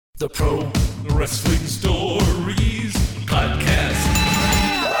The Pro Wrestling Stories Podcast.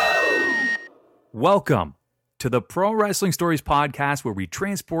 Welcome to the Pro Wrestling Stories Podcast, where we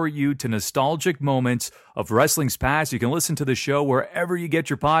transport you to nostalgic moments of wrestling's past. You can listen to the show wherever you get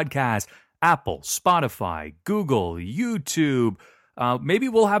your podcasts: Apple, Spotify, Google, YouTube. Maybe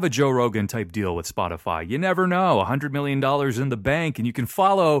we'll have a Joe Rogan type deal with Spotify. You never know. $100 million in the bank. And you can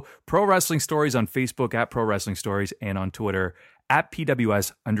follow Pro Wrestling Stories on Facebook at Pro Wrestling Stories and on Twitter at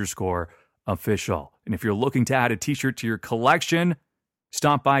PWS_official. And if you're looking to add a t-shirt to your collection,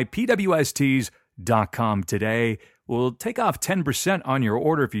 stop by PWStees.com today. We'll take off 10% on your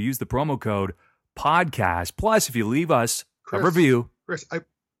order if you use the promo code podcast. Plus, if you leave us a review. Chris,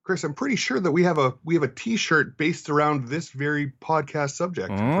 I'm pretty sure that we have a t-shirt based around this very podcast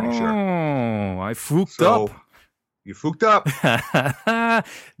subject. I'm pretty sure. Oh, I fooked up. You fooked up.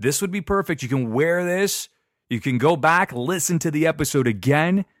 This would be perfect. You can wear this. You can go back, listen to the episode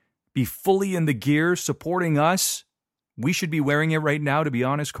again, be fully in the gear, supporting us. We should be wearing it right now, to be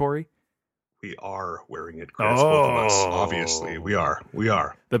honest, Corey. We are wearing it, Chris. Both of us. Obviously, we are.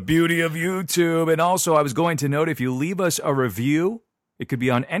 The beauty of YouTube. And also, I was going to note, if you leave us a review, it could be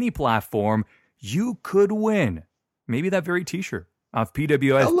on any platform, you could win maybe that very t-shirt off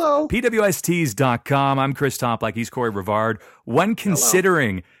PWStees.com. I'm Chris Toplak. He's Corey Rivard. When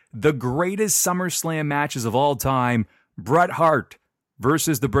considering the greatest SummerSlam matches of all time, Bret Hart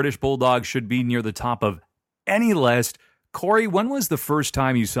versus the British Bulldog should be near the top of any list. Corey, when was the first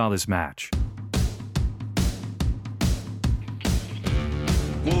time you saw this match?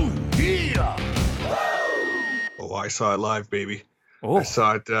 Oh, I saw it live, baby. Oh. I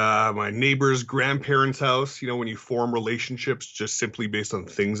saw it at my neighbor's grandparents' house. You know, when you form relationships just simply based on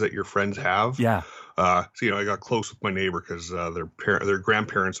things that your friends have. Yeah. So, I got close with my neighbor because their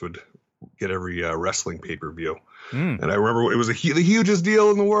grandparents would get every wrestling pay-per-view. And I remember it was the hugest deal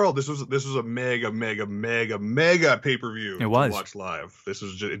in the world. This was a mega pay-per-view. It was. To watch live.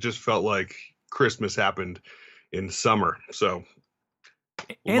 It just felt like Christmas happened in summer. So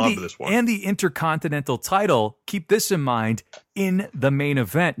love this one. And the Intercontinental title, keep this in mind, in the main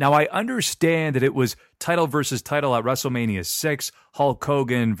event. Now, I understand that it was title versus title at WrestleMania 6, Hulk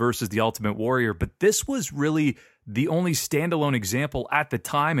Hogan versus the Ultimate Warrior, but this was really the only standalone example at the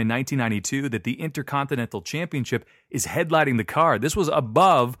time in 1992 that the Intercontinental Championship is headlining the card. This was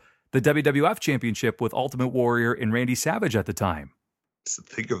above the WWF Championship with Ultimate Warrior and Randy Savage at the time.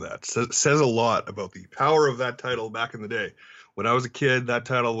 Think of that. Says a lot about the power of that title back in the day. When I was a kid, that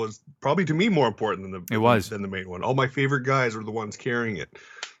title was probably to me more important than the main one. All my favorite guys were the ones carrying it.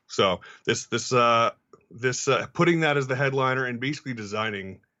 So this putting that as the headliner and basically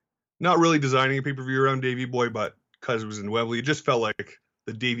not really designing a pay-per-view around Davey Boy, but because it was in Wembley, it just felt like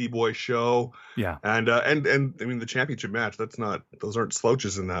the Davey Boy show. Yeah. And I mean the championship match. Those aren't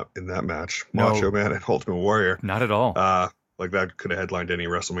slouches in that match. Macho Man and Ultimate Warrior. Not at all. Like that could have headlined any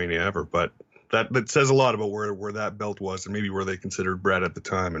WrestleMania ever, but that says a lot about where that belt was and maybe where they considered Bret at the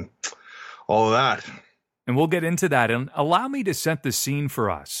time and all of that. And we'll get into that. And allow me to set the scene for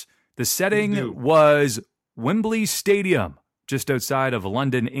us. The setting was Wembley Stadium, just outside of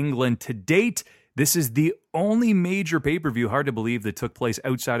London, England. To date, this is the only major pay-per-view, hard to believe, that took place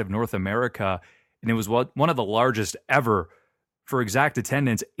outside of North America. And it was one of the largest ever. For exact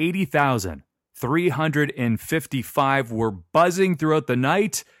attendance, 80,355 were buzzing throughout the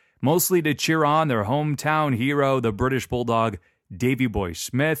night, mostly to cheer on their hometown hero, the British Bulldog, Davey Boy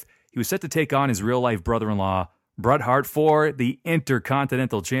Smith. He was set to take on his real-life brother-in-law, Bret Hart, for the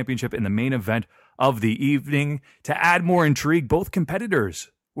Intercontinental Championship in the main event of the evening. To add more intrigue, both competitors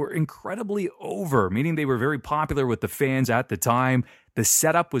were incredibly over, meaning they were very popular with the fans at the time. The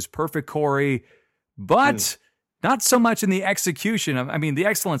setup was perfect, Corey, but not so much in the execution. I mean, the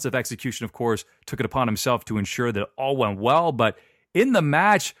excellence of execution, of course, took it upon himself to ensure that all went well, but in the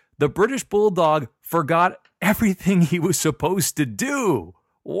match, the British Bulldog forgot everything he was supposed to do.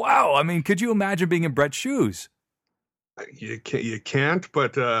 Wow. I mean, could you imagine being in Bret's shoes? You can't,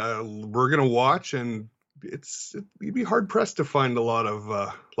 but we're going to watch, and you'd be hard pressed to find a lot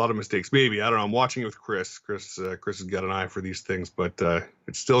of mistakes. Maybe, I don't know. I'm watching it with Chris. Chris has got an eye for these things, but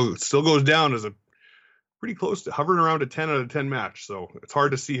it still goes down as a pretty close to hovering around a 10 out of 10 match. So it's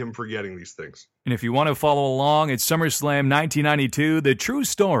hard to see him forgetting these things. And if you want to follow along, it's SummerSlam 1992, the true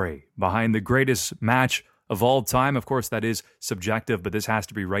story behind the greatest match of all time. Of course, that is subjective, but this has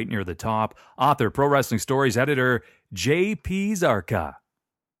to be right near the top. Author, Pro Wrestling Stories editor, J.P. Zarka.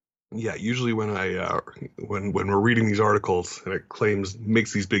 Yeah, usually when when we're reading these articles and it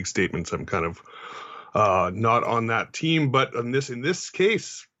makes these big statements, I'm kind of not on that team. But in this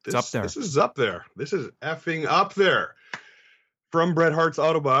case, it's up there. This is up there. This is effing up there. From Bret Hart's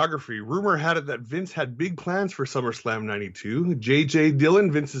autobiography, rumor had it that Vince had big plans for SummerSlam 92. J.J. Dillon,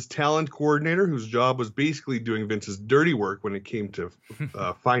 Vince's talent coordinator, whose job was basically doing Vince's dirty work when it came to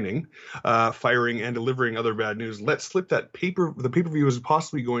firing, and delivering other bad news, let slip that the pay-per-view was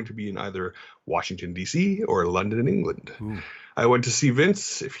possibly going to be in either Washington, D.C. or London, England. Ooh. I went to see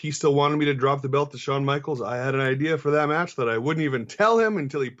Vince. If he still wanted me to drop the belt to Shawn Michaels, I had an idea for that match that I wouldn't even tell him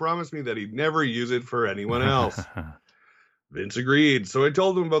until he promised me that he'd never use it for anyone else. Vince agreed, so I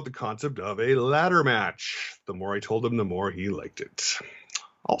told him about the concept of a ladder match. The more I told him, the more he liked it.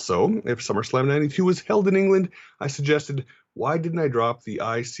 Also, if SummerSlam 92 was held in England, I suggested, why didn't I drop the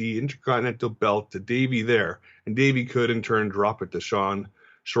IC Intercontinental belt to Davey there? And Davey could, in turn, drop it to Shawn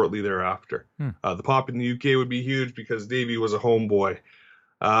shortly thereafter. The pop in the UK would be huge because Davey was a homeboy.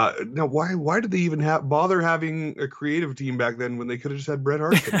 Now, why did they even bother having a creative team back then when they could have just had Bret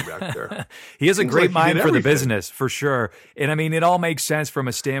Hart sitting back there? He has a great mind for the business, for sure. And I mean, it all makes sense from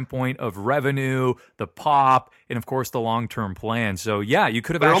a standpoint of revenue, the pop, and of course the long-term plan. So yeah, you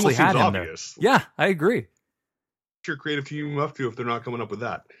could have actually had him obvious. There. Yeah, I agree. Your creative team up to if they're not coming up with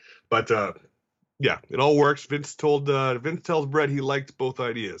that. But yeah, it all works. Vince tells Bret he liked both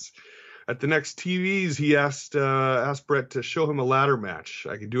ideas. At the next TVs, he asked Bret to show him a ladder match.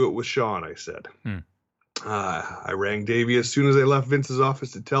 I could do it with Shawn, I said. I rang Davey as soon as I left Vince's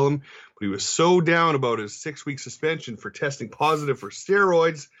office to tell him, but he was so down about his 6-week suspension for testing positive for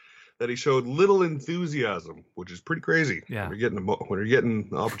steroids that he showed little enthusiasm, which is pretty crazy when you're getting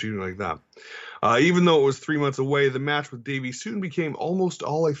an opportunity like that. Even though it was 3 months away, the match with Davey soon became almost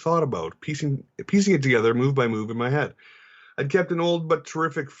all I thought about, piecing it together move by move in my head. I'd kept an old but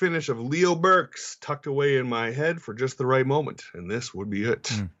terrific finish of Leo Burks tucked away in my head for just the right moment, and this would be it.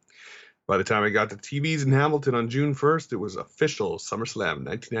 By the time I got to TVs in Hamilton on June 1st, it was official. SummerSlam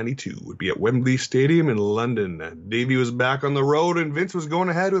 1992 would be at Wembley Stadium in London. Davey was back on the road, and Vince was going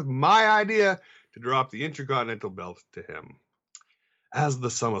ahead with my idea to drop the Intercontinental belt to him. As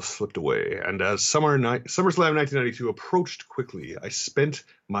the summer slipped away, and as SummerSlam 1992 approached quickly, I spent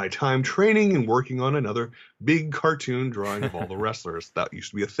my time training and working on another big cartoon drawing of all the wrestlers. That used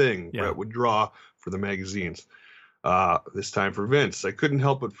to be a thing Bret would draw for the magazines. This time for Vince. I couldn't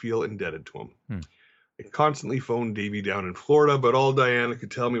help but feel indebted to him. I constantly phoned Davey down in Florida, but all Diana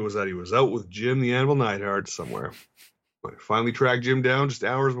could tell me was that he was out with Jim the Anvil Neidhart somewhere. I finally tracked Jim down just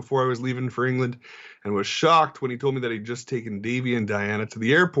hours before I was leaving for England and was shocked when he told me that he'd just taken Davey and Diana to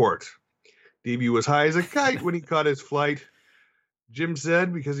the airport. Davey was high as a kite when he caught his flight. Jim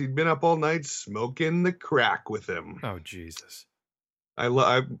said because he'd been up all night smoking the crack with him. Oh, Jesus.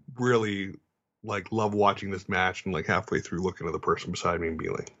 I really love watching this match and halfway through looking at the person beside me and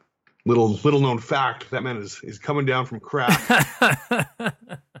being like, little known fact, that man is coming down from crack.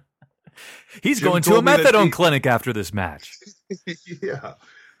 He's Jim going to a methadone clinic after this match. Yeah.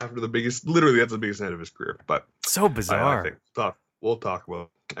 After literally that's the biggest night of his career. But so bizarre. I think we'll talk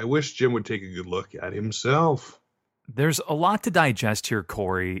about it. I wish Jim would take a good look at himself. There's a lot to digest here,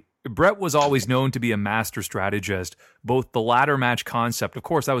 Corey. Bret was always known to be a master strategist. Both the ladder match concept, of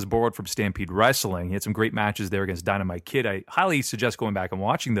course, that was borrowed from Stampede Wrestling. He had some great matches there against Dynamite Kid. I highly suggest going back and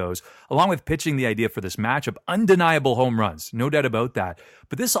watching those, along with pitching the idea for this matchup. Undeniable home runs, no doubt about that.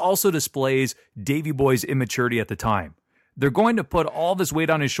 But this also displays Davey Boy's immaturity at the time. They're going to put all this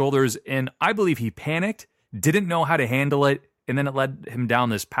weight on his shoulders, and I believe he panicked, didn't know how to handle it, and then it led him down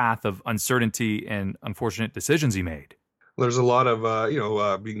this path of uncertainty and unfortunate decisions he made. There's a lot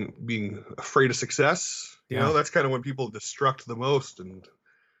of being afraid of success. You know, that's kind of when people destruct the most. And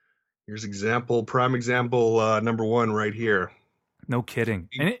here's prime example number one right here. No kidding.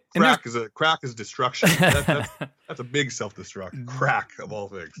 Crack is destruction. That's a big self-destruct. Crack of all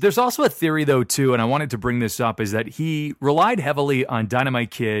things. There's also a theory though too, and I wanted to bring this up, is that he relied heavily on Dynamite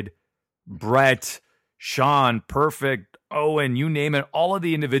Kid, Bret, Shawn, Perfect, Owen, you name it, all of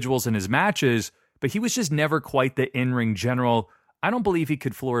the individuals in his matches. But he was just never quite the in-ring general. I don't believe he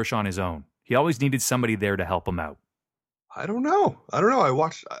could flourish on his own. He always needed somebody there to help him out. I don't know. I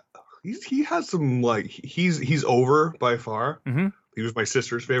watched. He has some he's over by far. Mm-hmm. He was my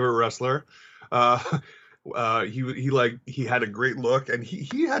sister's favorite wrestler. He had a great look and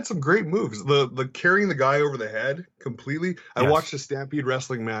he had some great moves. The carrying the guy over the head completely. Yes. I watched a Stampede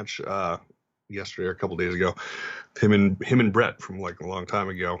Wrestling match yesterday or a couple days ago. Him and Bret from a long time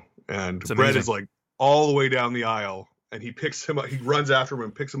ago. And Bret is all the way down the aisle, and he picks him up. He runs after him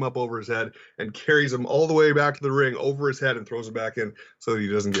and picks him up over his head and carries him all the way back to the ring over his head and throws him back in so that he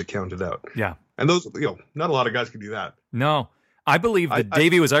doesn't get counted out. Yeah. And those, not a lot of guys can do that. No. I believe that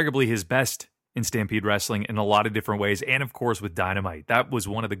Davey was arguably his best in Stampede Wrestling in a lot of different ways, and of course with Dynamite. That was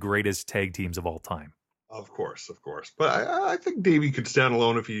one of the greatest tag teams of all time. Of course. But I think Davey could stand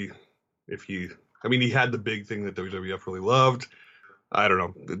alone if he, I mean, he had the big thing that WWF really loved. I don't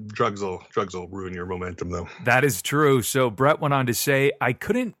know. Drugs will ruin your momentum, though. That is true. So Bret went on to say, I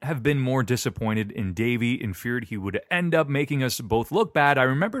couldn't have been more disappointed in Davey and feared he would end up making us both look bad. I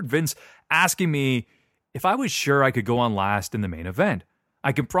remembered Vince asking me if I was sure I could go on last in the main event.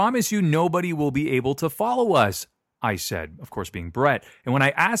 I can promise you nobody will be able to follow us, I said, of course being Bret. And when I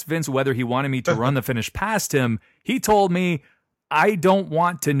asked Vince whether he wanted me to run the finish past him, he told me, I don't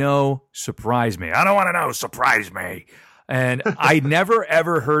want to know, surprise me. I don't want to know, surprise me. And I never,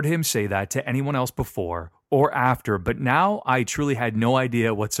 ever heard him say that to anyone else before or after. But now I truly had no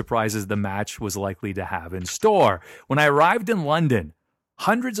idea what surprises the match was likely to have in store. When I arrived in London,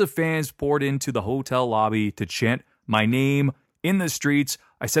 hundreds of fans poured into the hotel lobby to chant my name in the streets.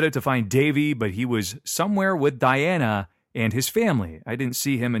 I set out to find Davey, but he was somewhere with Diana and his family. I didn't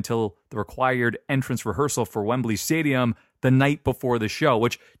see him until the required entrance rehearsal for Wembley Stadium the night before the show,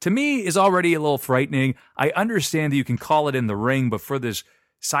 which to me is already a little frightening. I understand that you can call it in the ring, but for this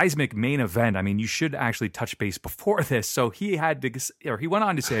seismic main event, I mean, you should actually touch base before this. So he went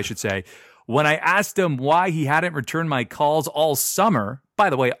on to say, I should say, when I asked him why he hadn't returned my calls all summer,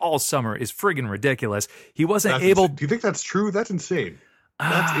 by the way, all summer is friggin' ridiculous. He wasn't able. Do you think that's true? That's insane.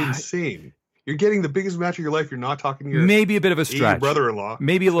 That's insane. You're getting the biggest match of your life. You're not talking to your maybe a bit of a stretch brother-in-law.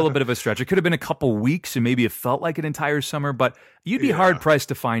 Maybe a little bit of a stretch. It could have been a couple weeks, and maybe it felt like an entire summer. But you'd be hard pressed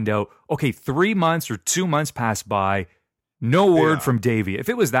to find out. Okay, 3 months or 2 months passed by, no word from Davey. If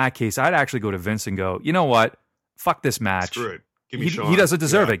it was that case, I'd actually go to Vince and go, you know what? Fuck this match. Screw it. Give me Shawn. He doesn't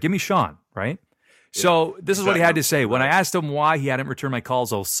deserve it. Give me Shawn, right? Yeah. So this is what he had to say. When I asked him why he hadn't returned my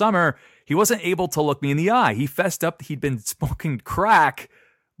calls all summer, he wasn't able to look me in the eye. He fessed up he'd been smoking crack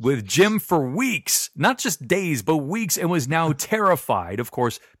with Jim for weeks, not just days, but weeks, and was now terrified. Of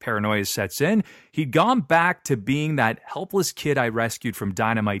course, paranoia sets in. He'd gone back to being that helpless kid I rescued from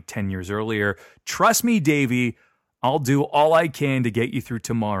Dynamite 10 years earlier. Trust me, Davey, I'll do all I can to get you through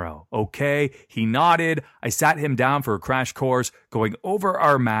tomorrow, okay? He nodded. I sat him down for a crash course, going over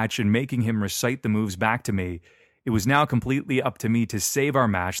our match and making him recite the moves back to me. It was now completely up to me to save our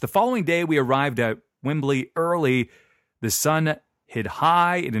match. The following day, we arrived at Wembley early. The sun hid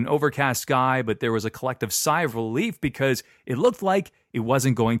high in an overcast sky, but there was a collective sigh of relief because it looked like it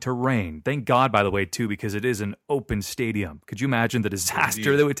wasn't going to rain. Thank God, by the way, too, because it is an open stadium. Could you imagine the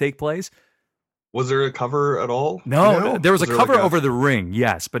disaster that would take place? Was there a cover at all? No, there was a cover over the ring,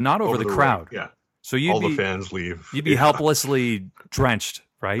 yes, but not over the crowd. Ring, yeah. So the fans leave. You'd be helplessly drenched,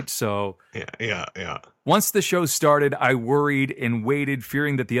 right? So yeah. Once the show started, I worried and waited,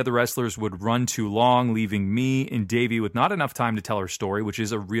 fearing that the other wrestlers would run too long, leaving me and Davey with not enough time to tell our story, which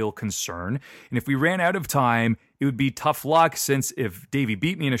is a real concern. And if we ran out of time, it would be tough luck, since if Davey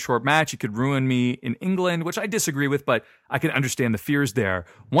beat me in a short match, it could ruin me in England, which I disagree with, but I can understand the fears there.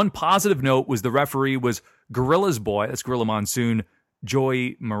 One positive note was the referee was Gorilla's boy, that's Gorilla Monsoon,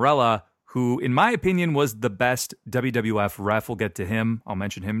 Joey Marella, who, in my opinion, was the best WWF ref. We'll get to him. I'll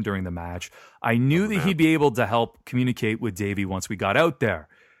mention him during the match. I knew that he'd be able to help communicate with Davey once we got out there.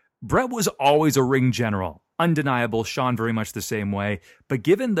 Bret was always a ring general. Undeniable. Shawn very much the same way. But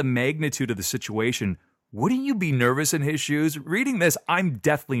given the magnitude of the situation, wouldn't you be nervous in his shoes? Reading this, I'm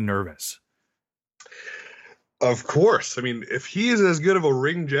deathly nervous. Of course. I mean, if he is as good of a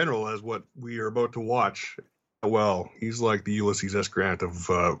ring general as what we are about to watch, well, he's like the Ulysses S. Grant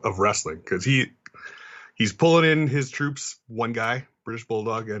of wrestling, because he's pulling in his troops, one guy, British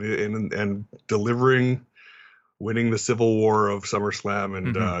Bulldog, and delivering, winning the Civil War of SummerSlam,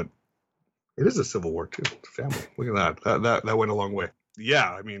 and it is a Civil War too. It's a family. Look at that. That went a long way. Yeah,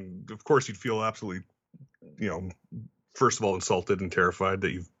 I mean, of course, you'd feel absolutely, first of all, insulted and terrified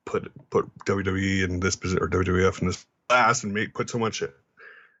that you've put WWE in this position, or WWF in this class, and put so much.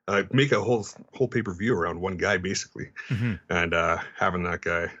 Make a whole pay-per-view around one guy, basically, and having that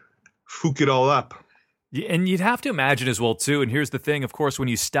guy fook it all up. Yeah, and you'd have to imagine as well, too, and here's the thing, of course, when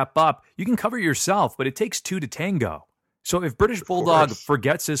you step up, you can cover yourself, but it takes two to tango. So if British Bulldog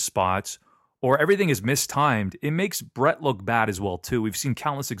forgets his spots, or everything is mistimed, it makes Bret look bad as well, too. We've seen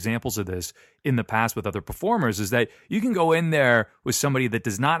countless examples of this in the past with other performers, is that you can go in there with somebody that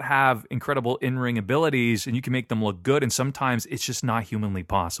does not have incredible in-ring abilities, and you can make them look good, and sometimes it's just not humanly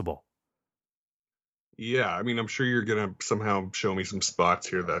possible. Yeah, I mean, I'm sure you're gonna somehow show me some spots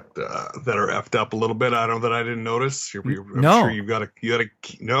here that that are effed up a little bit. I don't know that I didn't notice. I'm No. sure you got a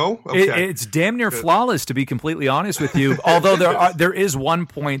no. Okay, It's damn near flawless, to be completely honest with you. Although there is one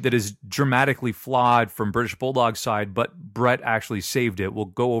point that is dramatically flawed from British Bulldog's side, but Bret actually saved it. We'll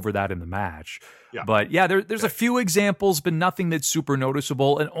go over that in the match. Yeah. But yeah, there's a few examples, but nothing that's super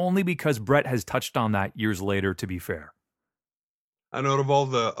noticeable, and only because Bret has touched on that years later. To be fair. And out of all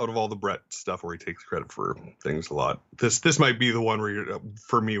the Bret stuff where he takes credit for things a lot, this might be the one where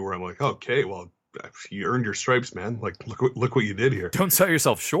for me where I'm like, okay, well, you earned your stripes, man. Like, look what you did here. Don't sell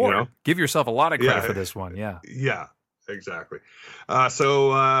yourself short. Give yourself a lot of credit for this one. Yeah. Yeah, exactly.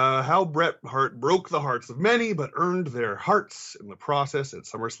 So how Bret Hart broke the hearts of many, but earned their hearts in the process at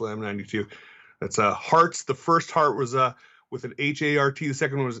SummerSlam '92. That's Hearts. The first Hart was with an H-A-R-T. The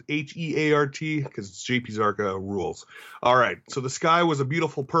second one was H-E-A-R-T because it's JP Zarka rules. All right. So the sky was a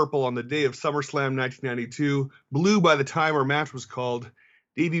beautiful purple on the day of SummerSlam 1992. Blue by the time our match was called.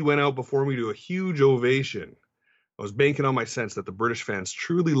 Davey went out before me to a huge ovation. I was banking on my sense that the British fans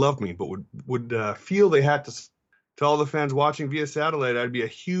truly loved me, but would feel they had to tell the fans watching via satellite I'd be a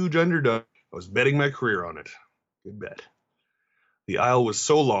huge underdog. I was betting my career on it. Good bet. The aisle was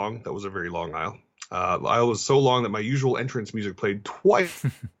so long. That was a very long aisle. The aisle was so long that my usual entrance music played twice.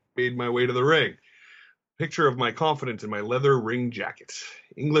 Made my way to the ring. Picture of my confidence in my leather ring jacket.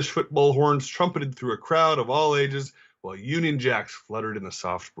 English football horns trumpeted through a crowd of all ages, while Union Jacks fluttered in the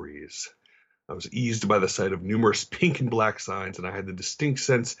soft breeze. I was eased by the sight of numerous pink and black signs, and I had the distinct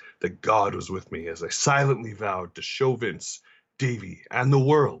sense that God was with me as I silently vowed to show Vince, Davey, and the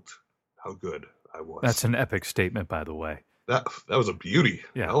world how good I was. That's an epic statement, by the way. That was a beauty.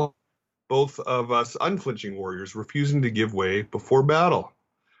 Yeah. Well, both of us unflinching warriors refusing to give way before battle.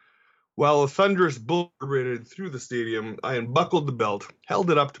 While a thunderous bull vibrated through the stadium, I unbuckled the belt, held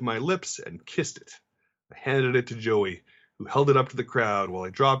it up to my lips, and kissed it. I handed it to Joey, who held it up to the crowd while I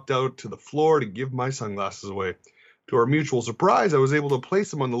dropped out to the floor to give my sunglasses away. To our mutual surprise, I was able to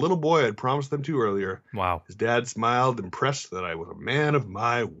place them on the little boy I had promised them to earlier. Wow. His dad smiled, impressed that I was a man of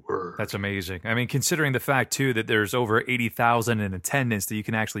my word. That's amazing. I mean, considering the fact, too, that there's over 80,000 in attendance, that you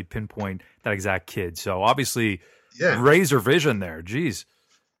can actually pinpoint that exact kid. So obviously, razor vision there. Jeez.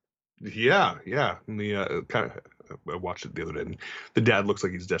 Yeah. And the I watched it the other day, and the dad looks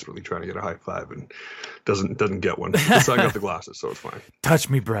like he's desperately trying to get a high five and doesn't get one. So I got the glasses, so it's fine. Touch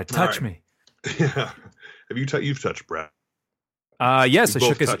me, Bret. Touch me. Yeah. You've touched Bret? Yes, I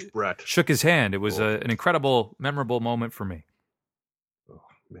shook his hand. It was an incredible, memorable moment for me. Oh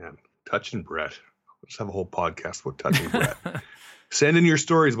man, touching Bret. Let's have a whole podcast about touching Bret. Send in your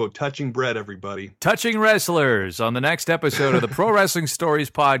stories about touching Bret, everybody. Touching wrestlers on the next episode of the Pro Wrestling Stories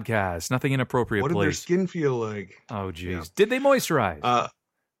podcast. Nothing inappropriate, please. What did their skin feel like? Oh, geez. Yeah. Did they moisturize?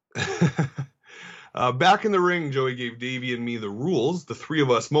 Back in the ring, Joey gave Davey and me the rules. The three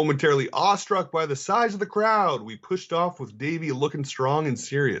of us, momentarily awestruck by the size of the crowd, we pushed off with Davey looking strong and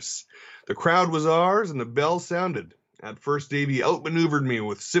serious. The crowd was ours, and the bell sounded. At first, Davey outmaneuvered me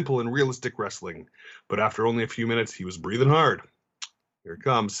with simple and realistic wrestling, but after only a few minutes, he was breathing hard. Here it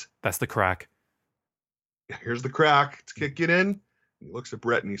comes. That's the crack. Here's the crack. It's kicking in. He looks at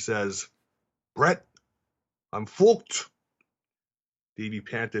Bret and he says, Bret, I'm fucked. Davey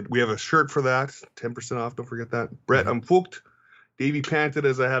panted. We have a shirt for that. 10% off. Don't forget that. Bret, I'm fucked. Davey panted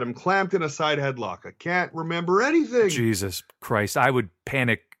as I had him clamped in a side headlock. I can't remember anything. Jesus Christ. I would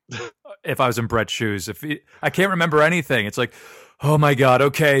panic if I was in Bret's shoes. I can't remember anything. It's like, oh my God.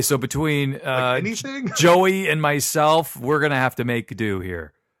 Okay. So between anything? Joey and myself, we're going to have to make do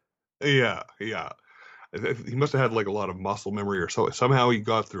here. Yeah. He must have had like a lot of muscle memory or so. Somehow he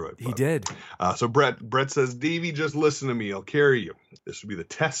got through it. He did. So Bret says, Davey, just listen to me. I'll carry you. This will be the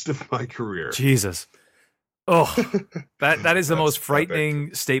test of my career. Jesus. Oh, that is the most frightening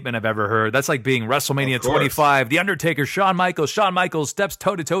epic statement I've ever heard. That's like being WrestleMania 25. The Undertaker, Shawn Michaels steps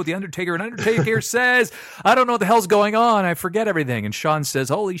toe-to-toe with The Undertaker, and Undertaker says, I don't know what the hell's going on. I forget everything. And Shawn says,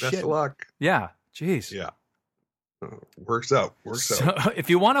 holy shit. Best of luck. Yeah. Jeez. Yeah. Works out. So if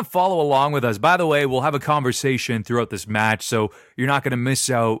you want to follow along with us, by the way, we'll have a conversation throughout this match, so you're not going to miss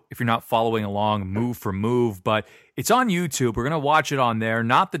out if you're not following along move for move, but it's on YouTube. We're going to watch it on there,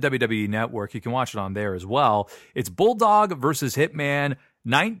 not the WWE Network. You can watch it on there as well. It's Bulldog versus Hitman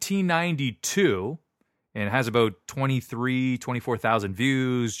 1992, and it has about 24,000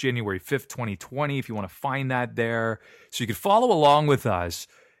 views, January 5th, 2020, if you want to find that there. So you can follow along with us.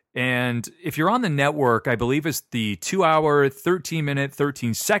 And if you're on the network, I believe it's the 2 hour, 13 minute,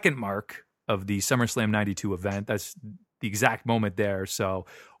 13 second mark of the SummerSlam 92 event. That's the exact moment there. So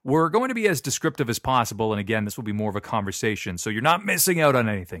we're going to be as descriptive as possible. And again, this will be more of a conversation. So you're not missing out on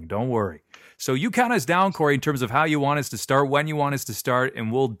anything. Don't worry. So you count us down, Corey, in terms of how you want us to start, when you want us to start,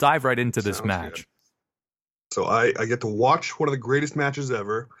 and we'll dive right into this match. Good. So I get to watch one of the greatest matches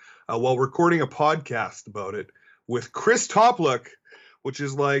ever while recording a podcast about it with Chris Topluck, which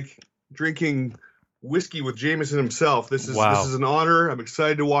is like drinking whiskey with Jameson himself. This is an honor. I'm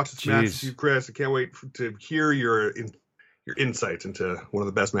excited to watch this match with you, Chris. I can't wait to hear your insights into one of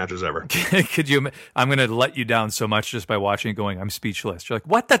the best matches ever. Could you? I'm going to let you down so much just by watching it going, I'm speechless. You're like,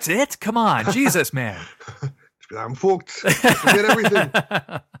 what? That's it? Come on. Jesus, man. I'm fucked. Forget everything.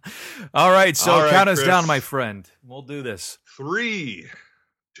 All right. So count us down, my friend. We'll do this. 3,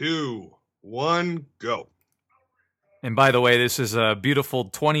 2, 1, go. And by the way, this is a beautiful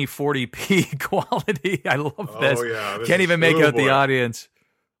 2040p quality. I love this. Oh, yeah. Can't even make out the audience.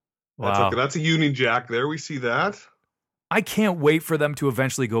 Wow. That's a Union Jack there. We see that. I can't wait for them to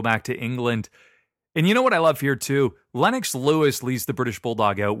eventually go back to England. And you know what I love here, too? Lennox Lewis leads the British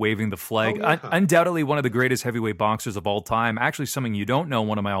Bulldog out, waving the flag. Oh, yeah. Undoubtedly one of the greatest heavyweight boxers of all time. Actually, something you don't know,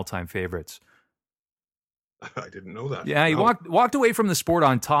 one of my all-time favorites. I didn't know that. Yeah, he walked away from the sport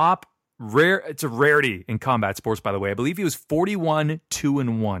on top. It's a rarity in combat sports, by the way. I believe he was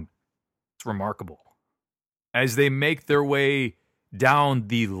 41-2-1. It's remarkable. As they make their way down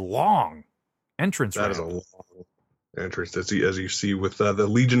the long entrance ramp. That is a long entrance, as you see with the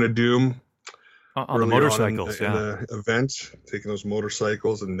Legion of Doom. On the motorcycles, in the event, taking those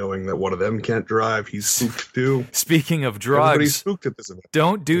motorcycles and knowing that one of them can't drive, he's spooked too. Speaking of drugs, everybody's spooked at this event.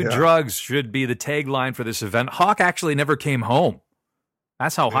 Don't do drugs should be the tagline for this event. Hawk actually never came home.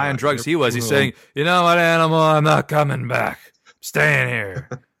 That's how high on drugs he was. He's saying, you know what, Animal, I'm not coming back. I'm staying here.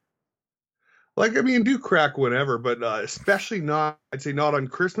 Do crack whenever, but especially not, I'd say not on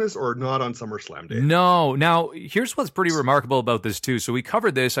Christmas or not on SummerSlam Day. No. Now, here's what's pretty remarkable about this, too. So we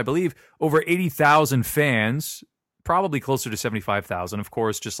covered this, I believe, over 80,000 fans, probably closer to 75,000, of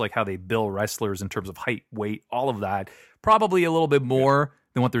course, just like how they bill wrestlers in terms of height, weight, all of that. Probably a little bit more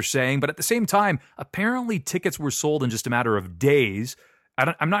than what they're saying. But at the same time, apparently tickets were sold in just a matter of days.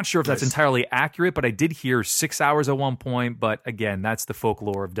 I'm not sure if that's entirely accurate, but I did hear 6 hours at one point. But again, that's the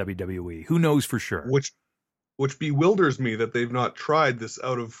folklore of WWE. Who knows for sure? Which bewilders me that they've not tried this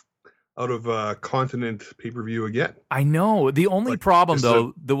out of continent pay-per-view again. I know. The only problem,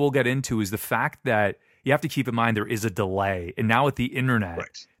 though, that we'll get into is the fact that you have to keep in mind there is a delay. And now with the internet,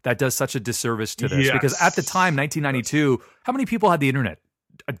 that does such a disservice to this. Because at the time, 1992, how many people had the internet?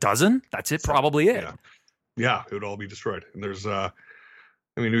 A dozen? That's it. Probably it. Yeah, it would all be destroyed. And there's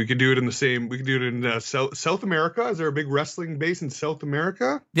we could do it we could do it in South America. Is there a big wrestling base in South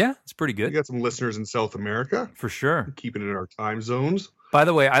America? Yeah, it's pretty good. We got some listeners in South America. For sure. Keep it in our time zones. By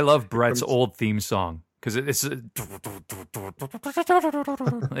the way, I love Bret's old theme song because it's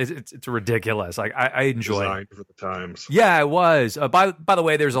ridiculous. Like I enjoy Designed it for the times. Yeah, it was. By the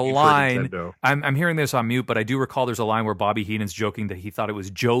way, there's a line. I'm hearing this on mute, but I do recall there's a line where Bobby Heenan's joking that he thought it was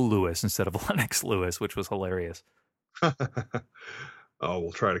Joe Louis instead of Lennox Lewis, which was hilarious. Oh,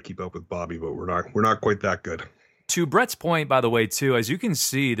 we'll try to keep up with Bobby, but we're not quite that good. To Bret's point, by the way, too, as you can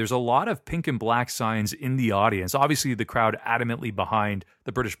see, there's a lot of pink and black signs in the audience. Obviously, the crowd adamantly behind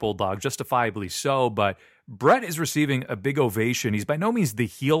the British Bulldog, justifiably so, but Bret is receiving a big ovation. He's by no means the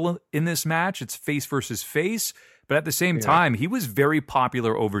heel in this match. It's face versus face, but at the same time, he was very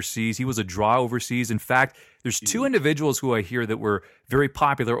popular overseas. He was a draw overseas. In fact, there's two individuals who I hear that were very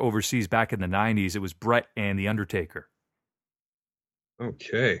popular overseas back in the 90s. It was Bret and The Undertaker.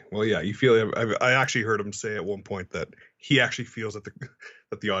 Okay. Well, yeah, you feel. I actually heard him say at one point that he actually feels that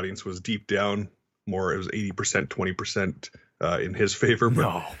the audience was deep down more. It was 80%, 20% in his favor.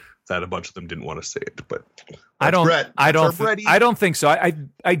 But that a bunch of them didn't want to say it. But I don't think so.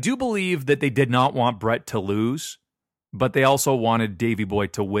 I do believe that they did not want Bret to lose, but they also wanted Davey Boy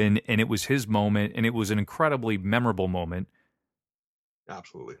to win, and it was his moment, and it was an incredibly memorable moment.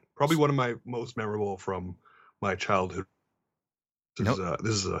 Absolutely, probably one of my most memorable from my childhood.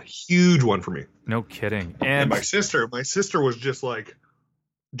 This is a huge one for me. No kidding. And my sister was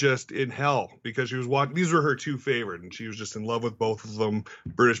just in hell because she was watching. These were her two favorite, and she was just in love with both of them.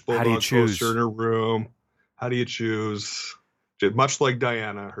 British Bulldog poster in her room. How do you choose? Much like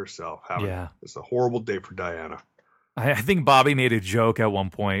Diana herself. It's a horrible day for Diana. I think Bobby made a joke at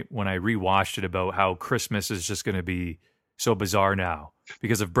one point when I rewatched it about how Christmas is just going to be so bizarre now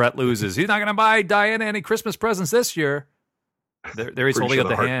because if Bret loses, he's not going to buy Diana any Christmas presents this year. There he's holding up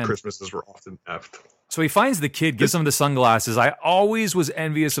the hand. Christmases were often effed. So he finds the kid, gives him the sunglasses. I always was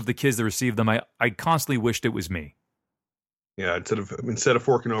envious of the kids that received them. I constantly wished it was me. Yeah, instead of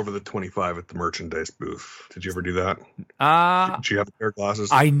forking over the 25 at the merchandise booth. Did you ever do that? Did you have a pair of glasses?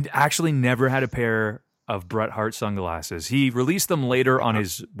 I actually never had a pair of Bret Hart sunglasses. He released them later on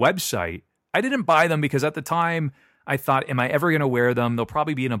his website. I didn't buy them because at the time I thought, am I ever going to wear them? They'll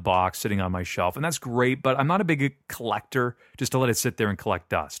probably be in a box sitting on my shelf, and that's great, but I'm not a big collector just to let it sit there and collect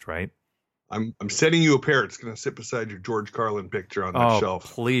dust, right? I'm sending you a pair. It's going to sit beside your George Carlin picture on that shelf.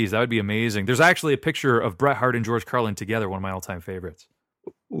 Oh, please. That would be amazing. There's actually a picture of Bret Hart and George Carlin together, one of my all-time favorites.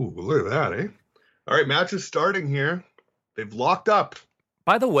 Ooh, look at that, eh? All right, match is starting here. They've locked up.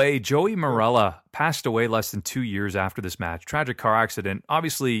 By the way, Joey Marella passed away less than 2 years after this match. Tragic car accident.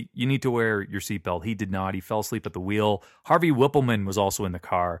 Obviously, you need to wear your seatbelt. He did not. He fell asleep at the wheel. Harvey Whippleman was also in the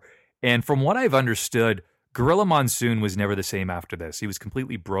car. And from what I've understood, Gorilla Monsoon was never the same after this. He was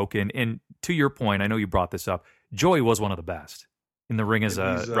completely broken. And to your point, I know you brought this up, Joey was one of the best in the ring as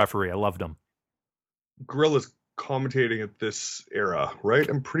a referee. I loved him. Gorilla's commentating at this era, right?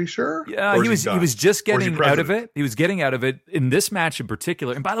 I'm pretty sure. Yeah, he was just getting out of it. He was getting out of it in this match in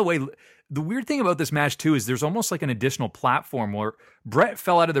particular. And by the way, the weird thing about this match too is there's almost like an additional platform where Bret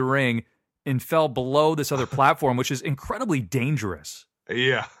fell out of the ring and fell below this other platform, which is incredibly dangerous.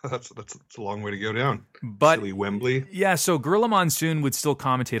 Yeah, that's a long way to go down. But silly Wembley. Yeah, so Gorilla Monsoon would still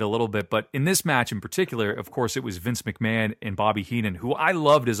commentate a little bit, but in this match in particular, of course, it was Vince McMahon and Bobby Heenan, who I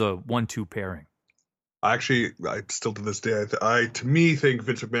loved as a 1-2 pairing. I still to this day, I to me think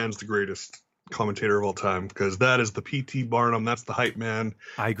Vince McMahon's the greatest commentator of all time because that is the P.T. Barnum. That's the hype man.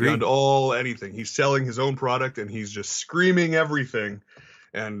 I agree. Beyond anything. He's selling his own product and he's just screaming everything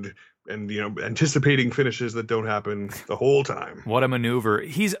and anticipating finishes that don't happen the whole time. What a maneuver.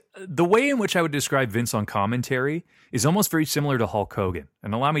 The way in which I would describe Vince on commentary is almost very similar to Hulk Hogan.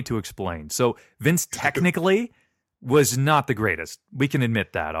 And allow me to explain. So Vince technically was not the greatest. We can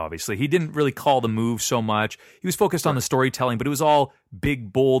admit that, obviously. He didn't really call the move so much. He was focused on the storytelling, but it was all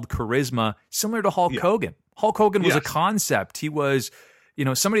big, bold charisma, similar to Hulk Hogan. Hulk Hogan was a concept. He was,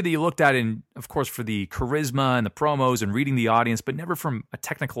 somebody that you looked at in, of course, for the charisma and the promos and reading the audience, but never from a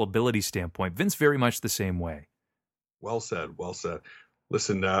technical ability standpoint. Vince very much the same way. Well said. Well said.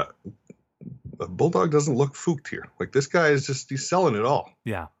 Listen, Bulldog doesn't look fooked here. Like this guy he's selling it all.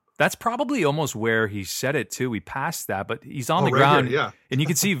 Yeah. That's probably almost where he said it too. We passed that, but he's on the ground. Here, and you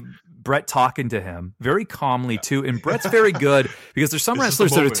can see Bret talking to him very calmly too. And Bret's very good because there's some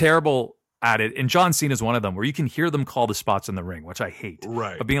wrestlers that are terrible at it. And John Cena is one of them where you can hear them call the spots in the ring, which I hate.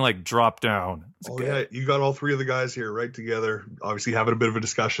 Right. But being like, drop down. Yeah. You got all three of the guys here right together, obviously having a bit of a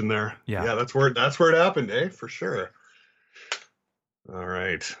discussion there. Yeah. Yeah. That's where it happened, eh? For sure. All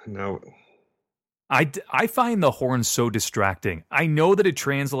right. Now, I find the horn so distracting. I know that it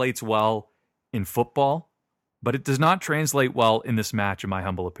translates well in football, but it does not translate well in this match, in my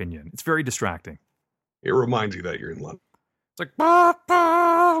humble opinion. It's very distracting. It reminds you that you're in London. It's like, bah,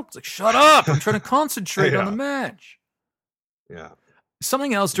 bah. It's like, shut up. I'm trying to concentrate on the match. Yeah.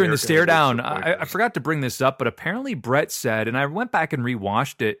 Something else during the stare down, I forgot to bring this up, but apparently Bret said, and I went back and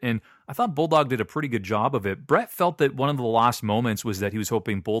rewatched it, and I thought Bulldog did a pretty good job of it. Bret felt that one of the last moments was that he was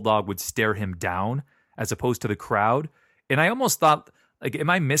hoping Bulldog would stare him down as opposed to the crowd. And I almost thought, like, am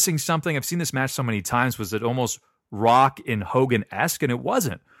I missing something? I've seen this match so many times. Was it almost Rock and Hogan-esque? And it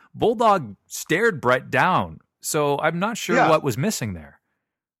wasn't. Bulldog stared Bret down. So I'm not sure what was missing there.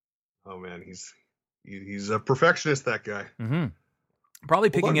 Oh, man, he's a perfectionist, that guy. Mm-hmm.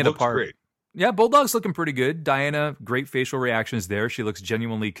 Probably picking it apart. Great. Yeah, Bulldog's looking pretty good. Diana, great facial reactions there. She looks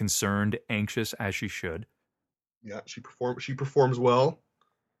genuinely concerned, anxious, as she should. Yeah, she performs well.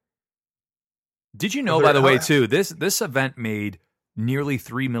 Did you know, by the way, too, this event made nearly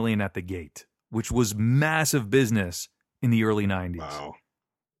 $3 million at the gate, which was massive business in the early 90s.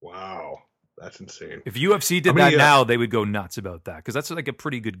 Wow. That's insane. If UFC did that now, they would go nuts about that because that's like a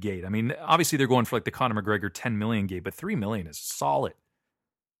pretty good gate. I mean, obviously they're going for like the Conor McGregor 10 million gate, but 3 million is solid.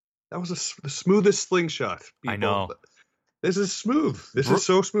 That was the smoothest slingshot. People. I know. This is smooth. This is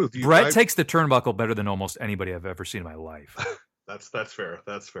so smooth. Bret takes the turnbuckle better than almost anybody I've ever seen in my life. That's fair.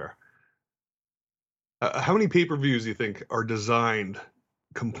 That's fair. How many pay-per-views do you think are designed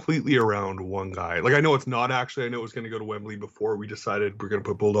completely around one guy? Like, I know it's not actually. I know it was going to go to Wembley before we decided we're going to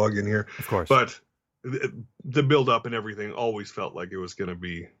put Bulldog in here. Of course. But the build-up and everything always felt like it was going to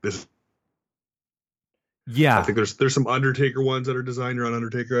be this. Yeah. I think there's some Undertaker ones that are designed around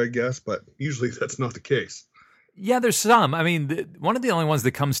Undertaker, I guess, but usually that's not the case. Yeah, there's some. I mean, one of the only ones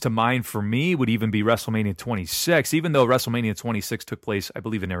that comes to mind for me would even be WrestleMania 26, even though WrestleMania 26 took place, I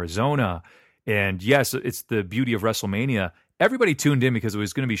believe, in Arizona. And yes, it's the beauty of WrestleMania. Everybody tuned in because it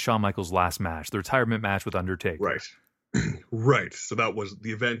was going to be Shawn Michaels' last match, the retirement match with Undertaker. Right. Right. So that was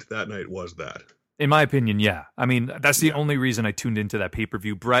the event that night was that. In my opinion, yeah. I mean, that's the only reason I tuned into that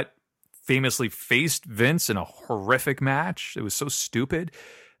pay-per-view. Bret famously faced Vince in a horrific match. It was so stupid.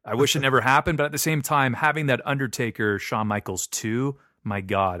 I wish it never happened, but at the same time, having that Undertaker Shawn Michaels 2, my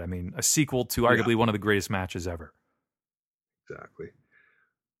God, I mean, a sequel to arguably one of the greatest matches ever. Exactly.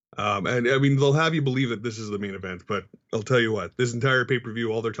 And I mean, they'll have you believe that this is the main event, but I'll tell you what, this entire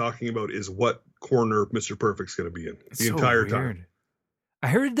pay-per-view, all they're talking about is what corner Mr. Perfect's going to be in the entire time. I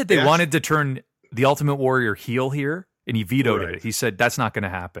heard that they wanted to turn the Ultimate Warrior heel here, and he vetoed it. He said, that's not going to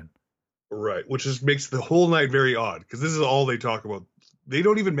happen. Right, which just makes the whole night very odd, because this is all they talk about. They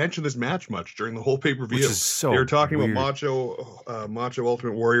don't even mention this match much during the whole pay-per-view. Which is so They're talking weird. about Macho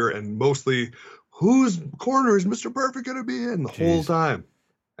Ultimate Warrior, and mostly whose corner is Mr. Perfect going to be in the whole time.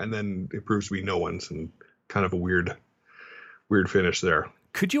 And then it proves to be no one's, and kind of a weird finish there.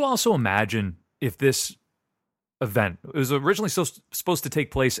 Could you also imagine if this event, it was originally supposed to take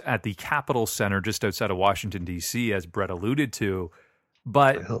place at the Capitol Center just outside of Washington, D.C., as Bret alluded to,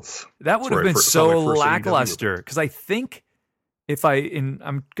 but that would have been so lackluster, because I think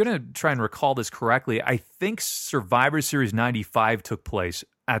I'm going to try and recall this correctly, I think Survivor Series 95 took place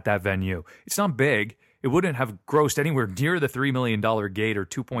at that venue. It's not big. It wouldn't have grossed anywhere near the $3 million gate, or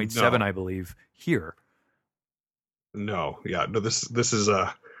 2.7, I believe, here. No, this is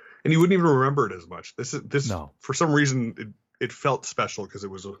and you wouldn't even remember it as much. This for some reason it felt special because it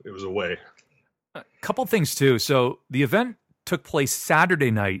was away. A couple things too. So the event took place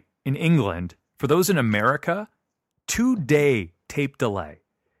Saturday night in England. For those in America, 2-day tape delay.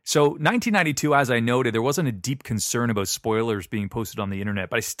 So 1992, as I noted, there wasn't a deep concern about spoilers being posted on the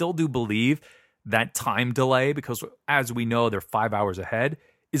internet, but I still do believe that time delay, because as we know, they're 5 hours ahead,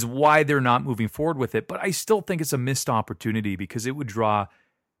 is why they're not moving forward with it. But I still think it's a missed opportunity, because it would draw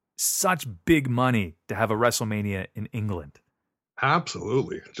such big money to have a WrestleMania in England.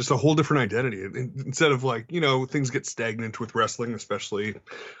 Absolutely. Just a whole different identity. Instead of things get stagnant with wrestling, especially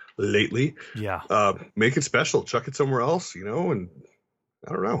lately. Yeah. Make it special. Chuck it somewhere else, and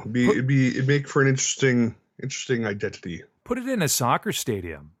I don't know. It'd make for an interesting identity. Put it in a soccer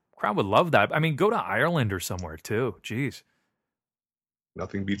stadium. Crowd would love that. I mean, go to Ireland or somewhere too. Jeez.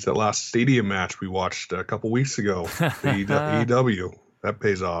 Nothing beats that last stadium match we watched a couple weeks ago. The AEW. That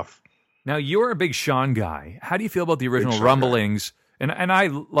pays off. Now, you're a big Shawn guy. How do you feel about the original Rumblings? And I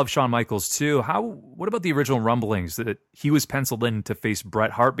love Shawn Michaels too. What about the original Rumblings that he was penciled in to face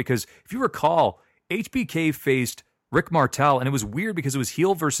Bret Hart? Because if you recall, HBK faced Rick Martel, and it was weird because it was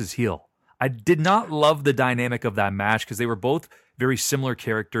heel versus heel. I did not love the dynamic of that match because they were both very similar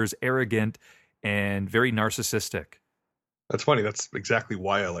characters, arrogant and very narcissistic. That's funny. That's exactly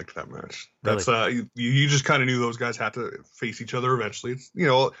why I liked that match. Really? That's you just kind of knew those guys had to face each other eventually. It's,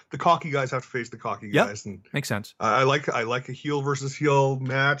 the cocky guys have to face the cocky guys. And makes sense. I like a heel versus heel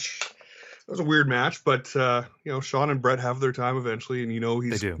match. It was a weird match, but Shawn and Bret have their time eventually, and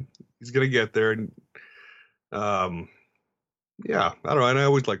he's gonna get there. And I don't know. And I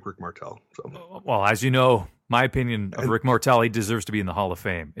always like Rick Martel. So well, as you know, my opinion of Rick Martel, he deserves to be in the Hall of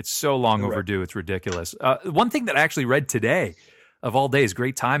Fame. It's so long overdue. It's ridiculous. One thing that I actually read today, of all days,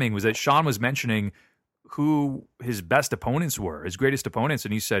 great timing, was that Shawn was mentioning who his best opponents were, his greatest opponents.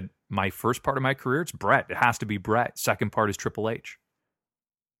 And he said, my first part of my career, it's Bret. It has to be Bret. Second part is Triple H.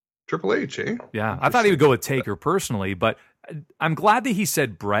 Triple H, eh? Yeah. I thought he would go with Taker personally, but I'm glad that he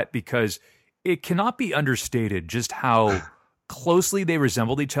said Bret, because it cannot be understated just how closely they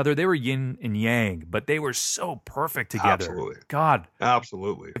resembled each other. They were yin and yang, but they were so perfect together. Absolutely. God.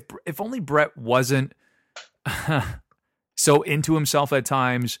 Absolutely. If only Bret wasn't so into himself at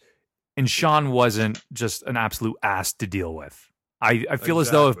times, and Shawn wasn't just an absolute ass to deal with. I feel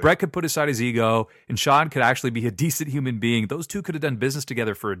as though if Bret could put aside his ego and Shawn could actually be a decent human being, those two could have done business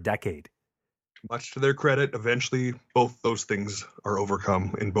together for a decade. Much to their credit, eventually both those things are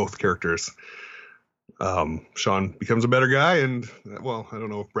overcome in both characters. Shawn becomes a better guy, and I don't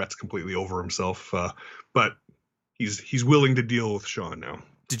know if Bret's completely over himself, but he's willing to deal with Shawn now.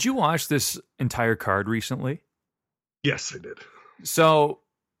 Did you watch this entire card recently? Yes, I did. So,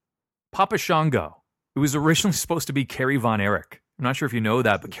 Papa Shango, it was originally supposed to be Kerry Von Erich. I'm not sure if you know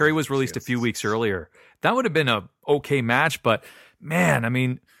that, but Kerry was released a few weeks earlier. That would have been a okay match, but man, I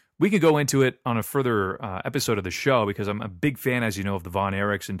mean, we could go into it on a further episode of the show, because I'm a big fan, as you know, of the Von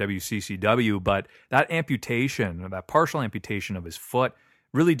Erichs and WCCW, but that amputation, or that partial amputation of his foot,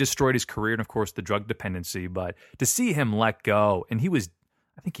 really destroyed his career, and of course the drug dependency. But to see him let go, and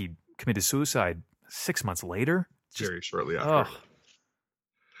I think he committed suicide 6 months later. Very shortly after.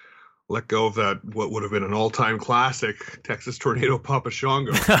 let go of that, what would have been an all-time classic, Texas Tornado Papa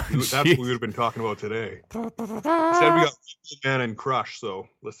Shango. That's what we would have been talking about today. Instead, we got Man and Crush, so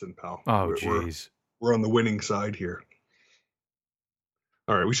listen, pal. Oh, jeez. We're on the winning side here.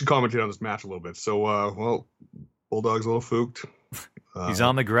 All right, we should commentate on this match a little bit. So, well, Bulldog's a little fooked. He's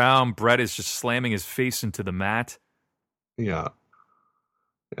on the ground. Bret is just slamming his face into the mat. Yeah.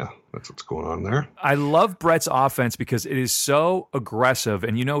 Yeah, that's what's going on there. I love Bret's offense because it is so aggressive,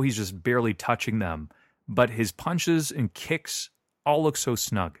 and he's just barely touching them. But his punches and kicks all look so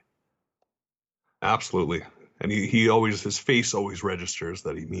snug. Absolutely. And his face always registers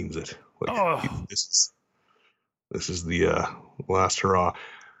that he means it. This is the last hurrah.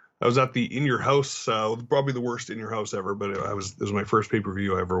 I was at the In Your House, probably the worst In Your House ever, but it was my first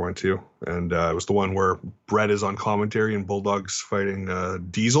pay-per-view I ever went to. And it was the one where Bret is on commentary and Bulldog's fighting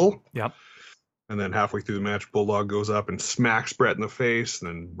Diesel. Yep. And then halfway through the match, Bulldog goes up and smacks Bret in the face. And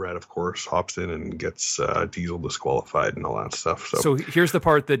then Bret, of course, hops in and gets Diesel disqualified and all that stuff. So here's the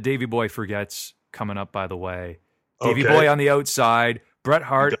part that Davey Boy forgets coming up, by the way. Davey Boy on the outside. Bret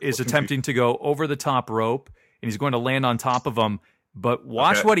Hart is attempting to go over the top rope, and he's going to land on top of him. But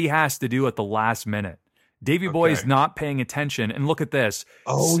watch what he has to do at the last minute. Davey Boy is not paying attention. And look at this.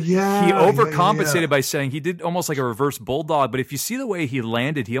 Oh, yeah. He overcompensated by saying he did almost like a reverse bulldog. But if you see the way he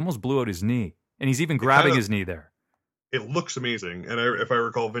landed, he almost blew out his knee. And he's even grabbing his knee there. It looks amazing. And if I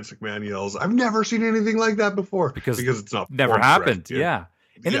recall, Vince McMahon yells, "I've never seen anything like that before." Because it's not never happened. Yeah.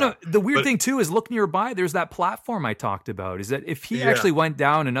 And then the weird thing, too, is look nearby. There's that platform I talked about. Is that if he actually went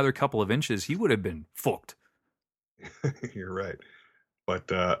down another couple of inches, he would have been fucked. You're right.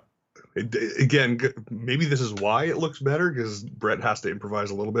 But again, maybe this is why it looks better, because Bret has to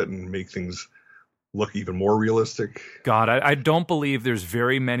improvise a little bit and make things look even more realistic. God, I don't believe there's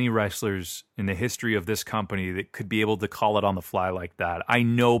very many wrestlers in the history of this company that could be able to call it on the fly like that. I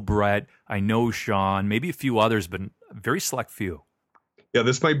know Bret, I know Shawn, maybe a few others, but a very select few. Yeah,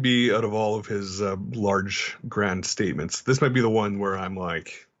 this might be, out of all of his large, grand statements, this might be the one where I'm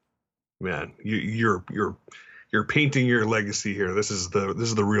like, man, you're painting your legacy here. This is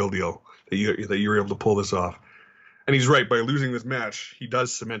the real deal that you're able to pull this off. And he's right. By losing this match, he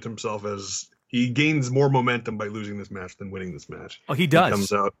does cement himself as he gains more momentum by losing this match than winning this match. Oh, he does.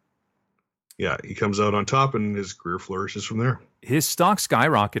 He comes out on top, and his career flourishes from there. His stock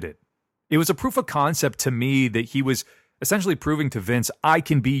skyrocketed. It was a proof of concept to me that he was essentially proving to Vince, I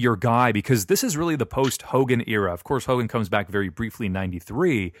can be your guy, because this is really the post-Hogan era. Of course, Hogan comes back very briefly in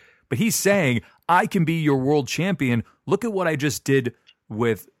 93, but he's saying, I can be your world champion. Look at what I just did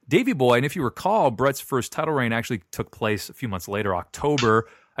with Davey Boy. And if you recall, Bret's first title reign actually took place a few months later, October.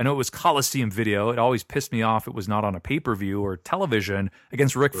 I know it was Coliseum video. It always pissed me off it was not on a pay-per-view or television,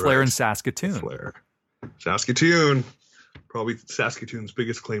 against Ric Flair in Saskatoon. Saskatoon. Probably Saskatoon's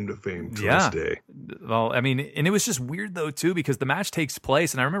biggest claim to fame to this day. Well, I mean, and it was just weird, though, too, because the match takes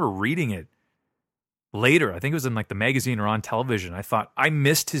place, and I remember reading it later. I think it was in like the magazine or on television. I thought, I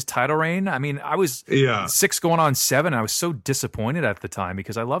missed his title reign. I mean, I was 6 going on 7. I was so disappointed at the time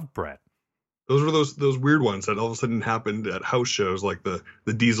because I loved Bret. Those were those weird ones that all of a sudden happened at house shows, like the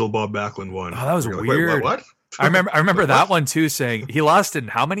Diesel Bob Backlund one. Oh, that was weird. Like, what? I remember that one, too, saying he lost in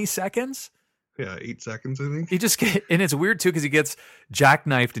how many seconds? Yeah, 8 seconds, I think. And it's weird, too, because he gets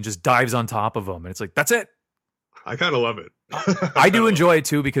jackknifed and just dives on top of him. And it's like, that's it. I kind of love it. I do enjoy it,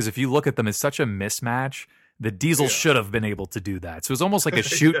 too, because if you look at them, it's such a mismatch. The Diesel should have been able to do that. So it was almost like a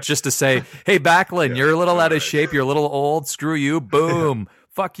shoot just to say, hey, Backlund, you're a little out of shape. You're a little old. Screw you. Boom.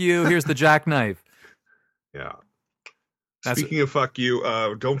 Fuck you. Here's the jackknife. Yeah. Speaking of fuck you,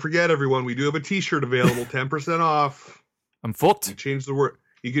 don't forget, everyone, we do have a T-shirt available, 10% off. I'm fucked. You change the word.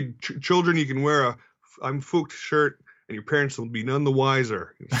 You could, children, you can wear a "I'm fucked" shirt, and your parents will be none the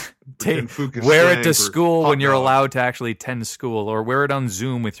wiser. Wear it to school when you're allowed to actually attend school, or wear it on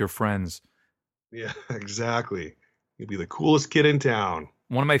Zoom with your friends. Yeah, exactly. You'll be the coolest kid in town.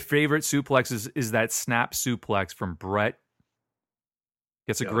 One of my favorite suplexes is that snap suplex from Bret.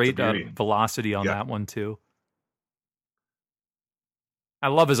 Gets a great velocity on that one, too. I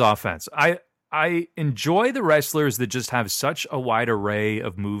love his offense. I enjoy the wrestlers that just have such a wide array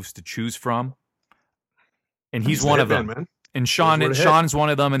of moves to choose from. And he's one of them. Man. And Shawn's one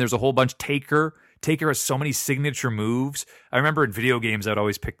of them, and there's a whole bunch. Taker has so many signature moves. I remember in video games, I'd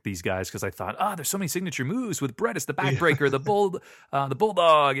always pick these guys because I thought, there's so many signature moves. With Bret, it's the backbreaker, the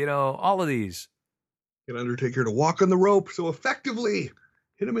bulldog, all of these. Get Undertaker to walk on the rope so effectively.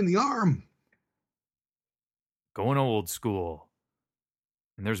 Hit him in the arm. Going old school.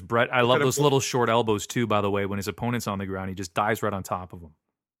 And there's Bret. I love those little short elbows, too, by the way. When his opponent's on the ground, he just dives right on top of him.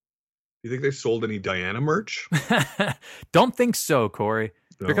 You think they sold any Diana merch? Don't think so, Corey.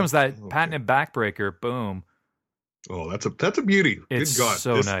 No. Here comes that patented backbreaker. Boom. Oh, that's a beauty. It's Good God.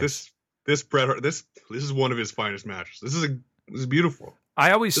 so nice. This Bret Hart, this is one of his finest matches. This is beautiful.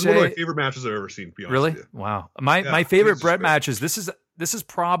 I always this say is one of my favorite matches I've ever seen. To be honest really? With you. Wow. My favorite Bret matches. This is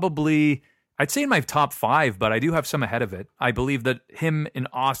probably, I'd say, in my top 5, but I do have some ahead of it. I believe that him in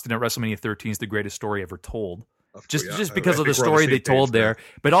Austin at WrestleMania 13 is the greatest story ever told. Just because of the story they told there.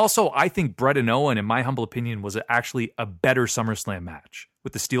 But also, I think Bret and Owen, in my humble opinion, was actually a better SummerSlam match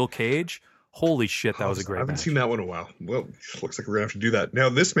with the steel cage. Holy shit, that was a great match. I haven't seen that one in a while. Well, looks like we're going to have to do that. Now,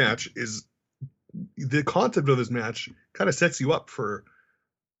 this match is, the concept of this match kind of sets you up for,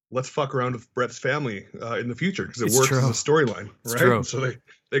 let's fuck around with Bret's family in the future, because it works as a storyline, right? True. So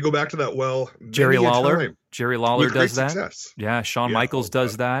they go back to that well. Jerry Lawler does that. Success. Yeah, Shawn Michaels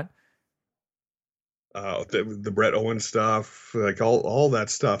does that. The Bret Owen stuff, like all that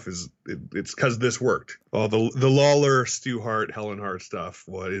stuff it's because this worked. Oh, the Lawler, Stu Hart, Helen Hart stuff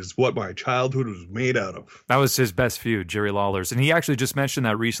is what my childhood was made out of. That was his best feud, Jerry Lawler's, and he actually just mentioned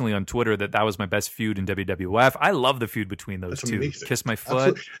that recently on Twitter that was my best feud in WWF. I love the feud between those two. Amazing. Kiss My Foot.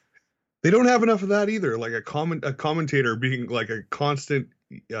 Absolutely. They don't have enough of that either. Like a commentator being like a constant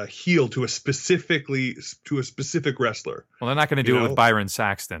heel to a specific wrestler. Well, they're not going to do it with Byron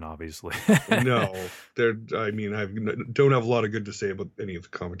Saxton, obviously. No, I don't have a lot of good to say about any of the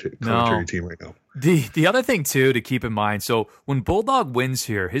commentary team right now. The other thing too to keep in mind. So when Bulldog wins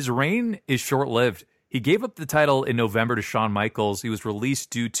here, his reign is short lived. He gave up the title in November to Shawn Michaels. He was released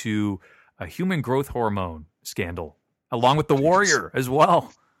due to a human growth hormone scandal, along with the Warrior as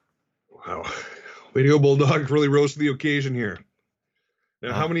well. Wow, way to go, Bulldog! Really rose to the occasion here.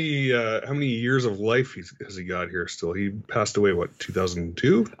 Now, how many years of life has he got here still? He passed away,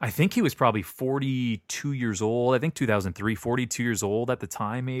 2002? I think he was probably 42 years old. I think 2003, 42 years old at the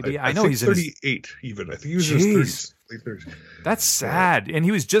time, maybe. I know he's 38 even. I think he was in his 30s, late 30s. That's sad. And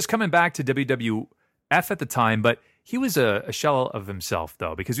he was just coming back to WWF at the time, but he was a shell of himself,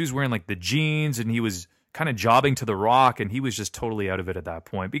 though, because he was wearing like the jeans and he was kind of jobbing to The Rock, and he was just totally out of it at that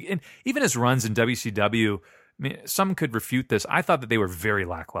point. And even his runs in WCW, I mean, some could refute this. I thought that they were very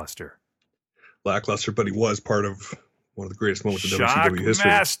lackluster. But he was part of one of the greatest moments in WCW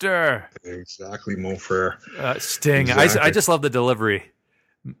history. Shockmaster. Exactly, Mo Frere. Sting. Exactly. I just love the delivery.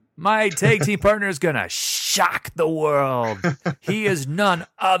 My tag team partner is going to shock the world. He is none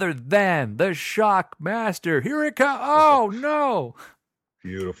other than the Shockmaster. Here it comes. Oh, no.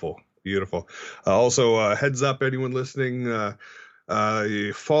 Beautiful. Also, heads up, anyone listening,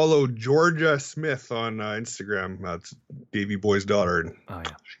 follow Georgia Smith on Instagram. That's Davey Boy's daughter. And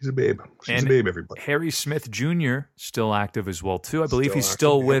she's a babe. She's a babe, everybody. Harry Smith Jr. still active as well, too. I believe he's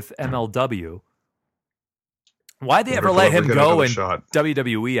still with MLW. Why'd they ever let him go in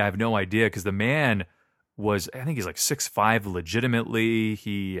WWE? I have no idea, because the man was, I think he's like 6'5" legitimately.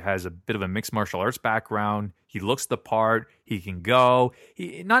 He has a bit of a mixed martial arts background. He looks the part. He can go.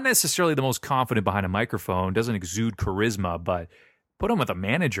 He not necessarily the most confident behind a microphone, doesn't exude charisma, but put him with a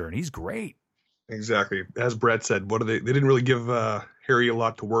manager and he's great. Exactly. As Bret said, they didn't really give Harry a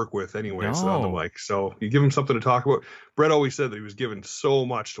lot to work with anyways on the mic. So you give him something to talk about. Bret always said that he was given so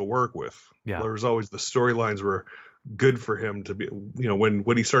much to work with. Yeah. There was always the storylines were good for him to be,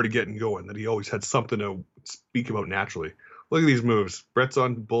 when he started getting going, that he always had something to speak about naturally. Look at these moves. Bret's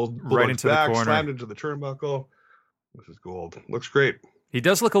on Bulldog's right into back, the corner, slammed into the turnbuckle. This is gold. Looks great. He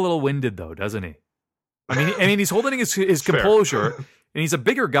does look a little winded though, doesn't he? I mean, he's holding his composure, and he's a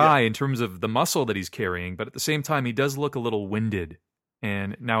bigger guy in terms of the muscle that he's carrying, but at the same time, he does look a little winded,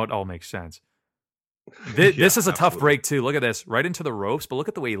 and now it all makes sense. This is a tough break too. Look at this, right into the ropes, but look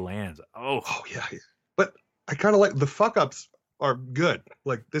at the way he lands. Oh yeah. But I kind of like the fuck ups are good.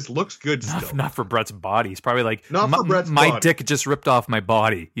 Like, this looks good still. Not for Bret's body. He's probably like, not for Bret's my body. Dick just ripped off my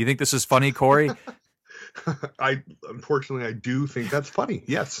body. You think this is funny, Corey? Unfortunately, I do think that's funny.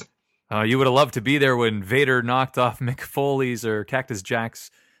 Yes. You would have loved to be there when Vader knocked off Mick Foley's or Cactus Jack's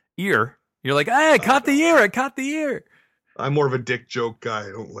ear. You're like, hey, I caught the ear. I caught the ear. I'm more of a dick joke guy.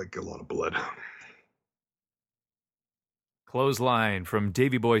 I don't like a lot of blood. Clothesline from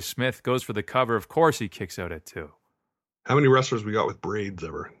Davey Boy Smith goes for the cover. Of course, he kicks out at 2. How many wrestlers we got with braids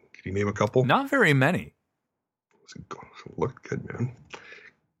ever? Can you name a couple? Not very many. Look good, man.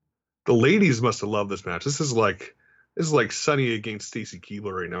 The ladies must have loved this match. This is like Sunny against Stacy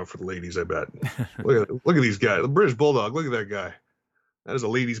Keibler right now for the ladies, I bet. look at these guys. The British Bulldog. Look at that guy. That is a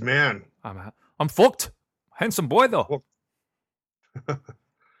ladies' man. I'm fucked. Handsome boy, though.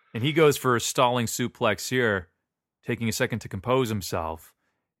 And he goes for a stalling suplex here, taking a second to compose himself.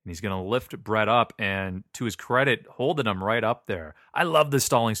 And he's going to lift Bret up, and to his credit, holding him right up there. I love the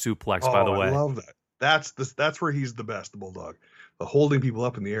stalling suplex, by the way. I love that. That's where he's the best, the Bulldog. holding people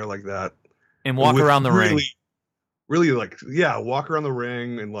up in the air like that. And walk around the ring. Really, like, yeah, walk around the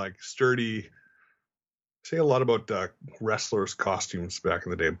ring and, like, sturdy. Say a lot about wrestlers' costumes back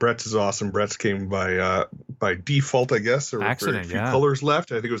in the day. Bret's is awesome. Bret's came by default, I guess. Or accident, a few colors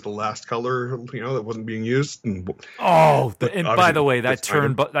left. I think it was the last color, that wasn't being used. And by the way, that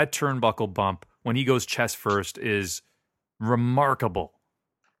turnbuckle bump when he goes chest first is remarkable.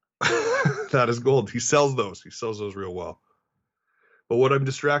 That is gold. He sells those. He sells those real well. But what I'm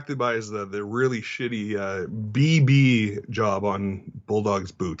distracted by is the really shitty BB job on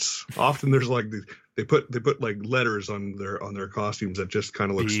Bulldog's boots. Often there's like they put like letters on their costumes that just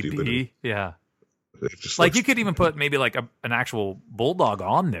kind of look stupid. Yeah. Like you could even put maybe like an actual Bulldog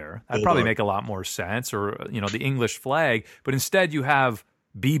on there. That'd probably make a lot more sense, or the English flag. But instead you have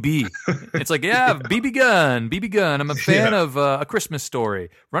BB. It's like, yeah, BB gun. I'm a fan of A Christmas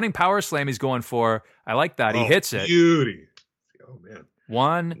Story. Running power slam he's going for. I like that. He hits it. Beauty. Oh, man.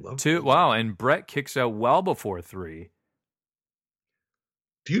 1, 2. Wow. And Bret kicks out well before 3.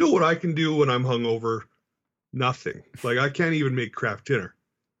 Do you know what I can do when I'm hungover? Nothing. Like, I can't even make craft dinner.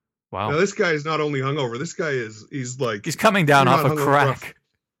 Wow. Now, this guy is not only hungover. This guy he's coming down off of crack.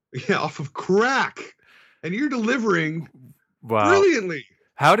 Off of crack. And you're delivering brilliantly.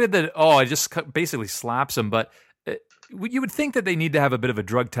 How did I just basically slaps him, but you would think that they need to have a bit of a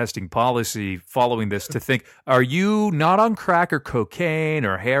drug testing policy following this to think, are you not on crack or cocaine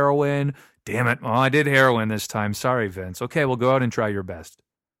or heroin? Damn it. Well, I did heroin this time. Sorry, Vince. Okay, well, go out and try your best.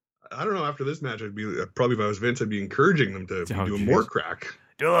 I don't know. After this match, I'd be probably if I was Vince, I'd be encouraging them to be doing more crack.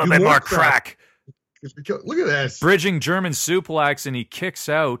 Do a little bit more crack. Look at this. Bridging German suplex, and he kicks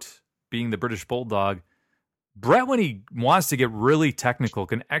out, being the British Bulldog. Bret, when he wants to get really technical,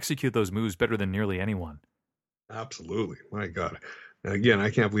 can execute those moves better than nearly anyone. Absolutely. My God. And again, I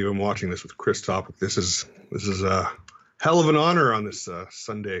can't believe I'm watching this with Chris Topic. This is a hell of an honor on this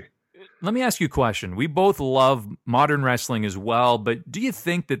Sunday. Let me ask you a question. We both love modern wrestling as well, but do you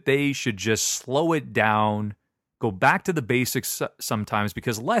think that they should just slow it down, go back to the basics sometimes,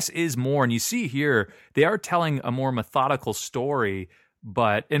 because less is more? And you see here, they are telling a more methodical story.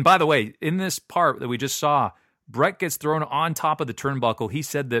 And by the way, in this part that we just saw, Bret gets thrown on top of the turnbuckle. He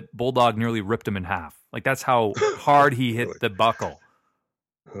said that Bulldog nearly ripped him in half. Like, that's how hard he hit the buckle.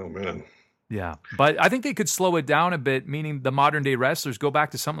 Oh, man. Yeah. But I think they could slow it down a bit, meaning the modern-day wrestlers go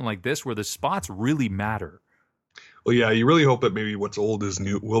back to something like this where the spots really matter. Well, yeah, you really hope that maybe what's old is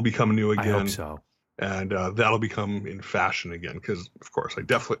new, will become new again. I hope so. And that'll become in fashion again because, of course,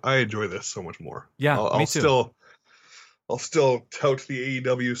 I enjoy this so much more. Yeah, me too. I'll still tout the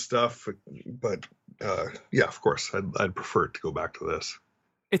AEW stuff, but yeah, of course, I'd prefer to go back to this.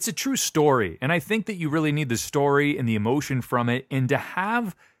 It's a true story, and I think that you really need the story and the emotion from it, and to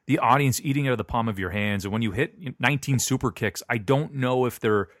have the audience eating out of the palm of your hands. And when you hit 19 super kicks, I don't know if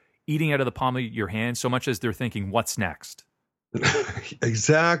they're eating out of the palm of your hand so much as they're thinking, what's next?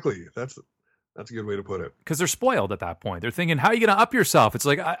 Exactly. That's a good way to put it. Because they're spoiled at that point. They're thinking, how are you going to up yourself? It's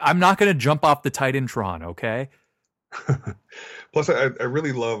like, I'm not going to jump off the Titantron, okay? Plus, I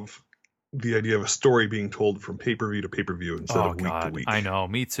really love the idea of a story being told from pay-per-view to pay-per-view instead of week to week. I know,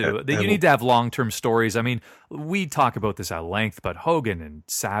 me too. You need to have long-term stories. I mean, we talk about this at length, but Hogan and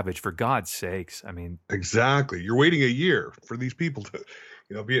Savage, for God's sakes, I mean. Exactly. You're waiting a year for these people to,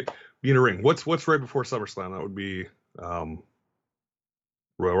 be in a ring. What's right before SummerSlam? That would be Royal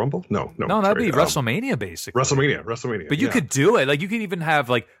Rumble? No, that'd be WrestleMania, basically. WrestleMania. But you could do it. Like, you could even have,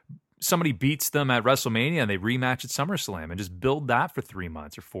 like, somebody beats them at WrestleMania and they rematch at SummerSlam and just build that for 3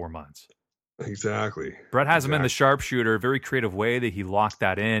 months or 4 months. Exactly. Bret has him in the sharpshooter, very creative way that he locked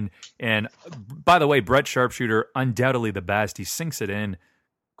that in. And by the way, Bret sharpshooter, undoubtedly the best. He sinks it in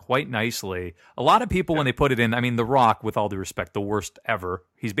quite nicely. A lot of people, when they put it in, I mean, The Rock, with all due respect, the worst ever.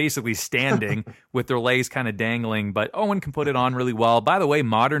 He's basically standing with their legs kind of dangling, but Owen can put it on really well. By the way,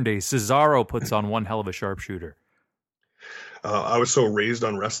 modern day, Cesaro puts on one hell of a sharpshooter. I was so raised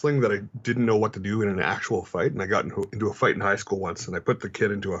on wrestling that I didn't know what to do in an actual fight, and I got into a fight in high school once, and I put the kid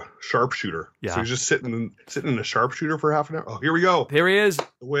into a sharpshooter. Yeah. So he's just sitting in a sharpshooter for half an hour. Oh, here we go. Here he is. The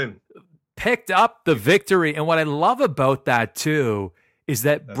win. Picked up the victory, and what I love about that, too, is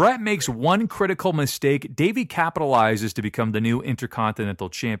that Bret makes one critical mistake. Davey capitalizes to become the new Intercontinental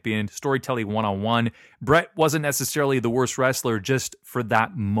Champion. Storytelling one-on-one. Bret wasn't necessarily the worst wrestler just for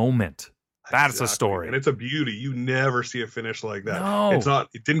that moment. That's a story. And it's a beauty. You never see a finish like that. No.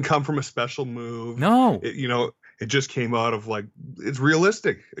 It didn't come from a special move. No. It just came out of it's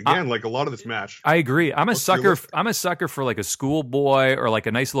realistic. Again, like a lot of this match. I agree. I'm a sucker for like a schoolboy or like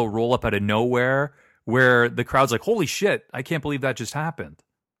a nice little roll up out of nowhere where the crowd's like, holy shit, I can't believe that just happened.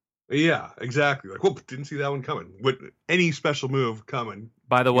 Yeah, exactly. Like, whoop, didn't see that one coming. With any special move coming.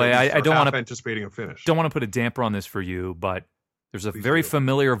 By the way, I don't want to anticipating a finish. Don't want to put a damper on this for you, but there's a very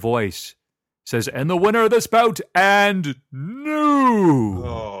familiar voice says, "And the winner of this bout, and new."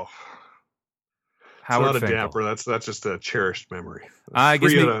 Oh, Howard it's not a Finkel. damper. That's just a cherished memory.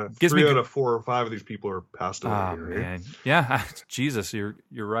 Three out of 4 or 5 of these people are passed away. Oh, man. Yeah, Jesus, you're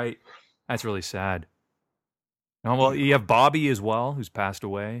right. That's really sad. Oh, well, you have Bobby as well, who's passed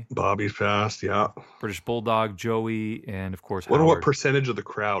away. Bobby's passed, yeah. British Bulldog, Joey, and of course, Wonder Howard. what percentage of the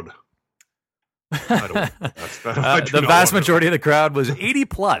crowd? The vast majority of the crowd was 80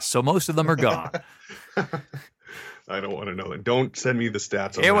 plus, so most of them are gone. I don't want to know that. Don't send me the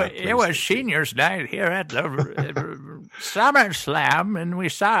stats on that. It was seniors night here at the SummerSlam, and we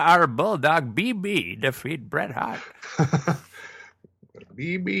saw our Bulldog BB defeat Bret Hart.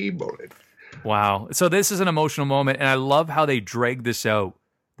 BB Bullet. Wow. So this is an emotional moment, and I love how they drag this out,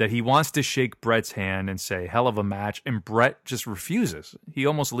 that he wants to shake Bret's hand and say, hell of a match, and Bret just refuses. He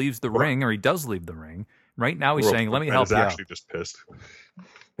almost leaves the ring, or he does leave the ring. Right now he's saying, let me help you out. He's actually just pissed.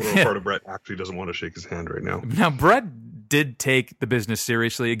 Part of Bret actually doesn't want to shake his hand right now. Now, Bret did take the business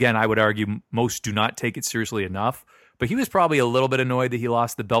seriously. Again, I would argue most do not take it seriously enough, but he was probably a little bit annoyed that he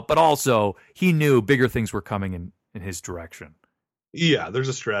lost the belt, but also he knew bigger things were coming in his direction. Yeah, there's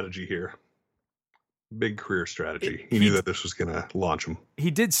a strategy here. Big career strategy. He knew that this was going to launch him.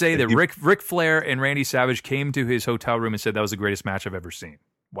 He did say that Ric Flair and Randy Savage came to his hotel room and said that was the greatest match I've ever seen.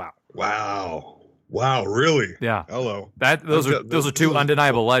 Wow, really? Yeah. Hello. Those are two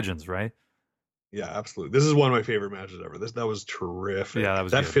undeniable legends, right? Yeah, absolutely. This is one of my favorite matches ever. That was terrific. Yeah,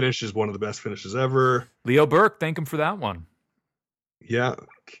 that finish is one of the best finishes ever. Leo Burke, thank him for that one. Yeah,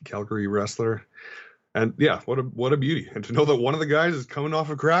 Calgary wrestler. And yeah, what a beauty. And to know that one of the guys is coming off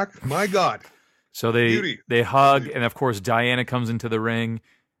a crack, my God. So they hug, and of course Diana comes into the ring.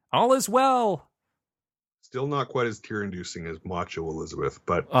 All is well. Still not quite as tear-inducing as Macho Elizabeth,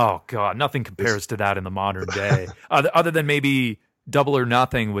 but oh God, nothing compares to that in the modern day. Other than maybe Double or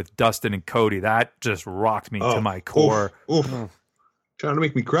Nothing with Dustin and Cody, that just rocked me to my core. Oof. Trying to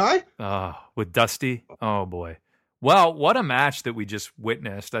make me cry? With Dusty, oh boy. Well, what a match that we just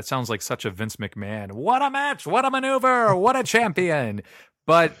witnessed. That sounds like such a Vince McMahon. What a match! What a maneuver! What a champion!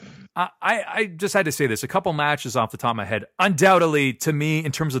 But I just had to say this. A couple matches off the top of my head. Undoubtedly, to me,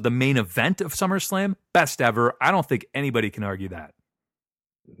 in terms of the main event of SummerSlam, best ever. I don't think anybody can argue that.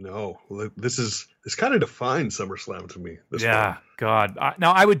 No. This kind of defines SummerSlam to me. Yeah, God.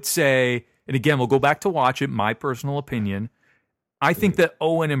 Now, I would say, and again, we'll go back to watch it, my personal opinion, I think that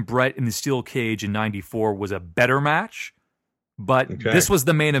Owen and Bret in the steel cage in 94 was a better match, but this was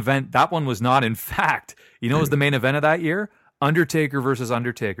the main event. That one was not. In fact, you know what was the main event of that year? Undertaker versus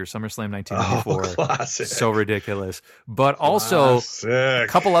Undertaker, SummerSlam 1994. Oh, classic. So ridiculous. But also a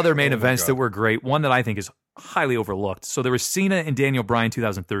couple other main events that were great. One that I think is highly overlooked. So there was Cena and Daniel Bryan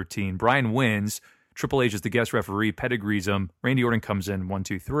 2013. Bryan wins. Triple H is the guest referee, pedigrees him. Randy Orton comes in 1,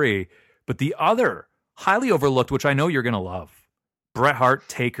 2, 3. But the other highly overlooked, which I know you're going to love, Bret Hart,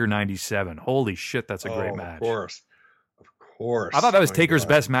 Taker 97. Holy shit, that's a great match. Of course. I thought that was Taker's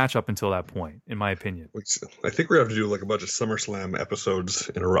best match up until that point, in my opinion. I think we're going to have to do like a bunch of SummerSlam episodes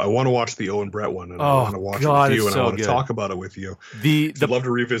in a row. I want to watch the Owen Bret one, and I want to watch it with you, and I want to talk about it with you. I'd love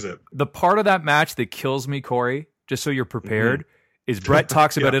to revisit. The part of that match that kills me, Corey, just so you're prepared, is Bret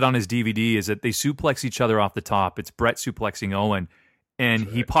talks about it on his DVD, is that they suplex each other off the top. It's Bret suplexing Owen, and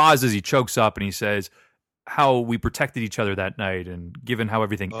he pauses, he chokes up, and he says, how we protected each other that night, and given how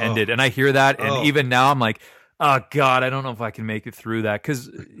everything ended. And I hear that, and even now I'm like, oh, God, I don't know if I can make it through that. Because,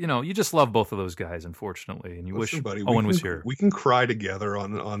 you just love both of those guys, unfortunately. And you wish Owen was here. We can cry together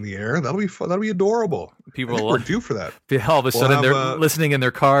on the air. That'll be fun. That'll be adorable. People we're due for that. All of a sudden, they're listening in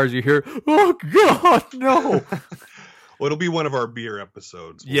their cars. You hear, oh, God, no. Well, it'll be one of our beer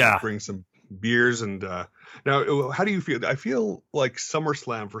episodes. We'll bring some beers. And now, how do you feel? I feel like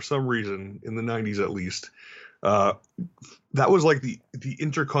SummerSlam, for some reason, in the 90s at least, that was like the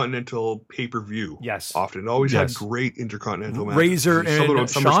Intercontinental pay-per-view. Yes. Often. It always had great Intercontinental matches. Razor and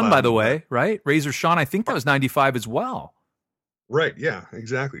Shawn, by the way, right? Razor Shawn, I think that was 95 as well. Right, yeah,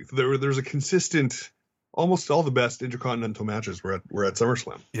 exactly. There's a consistent, almost all the best Intercontinental matches were at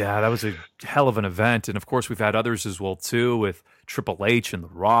SummerSlam. Yeah, that was a hell of an event. And of course, we've had others as well, too, with Triple H and The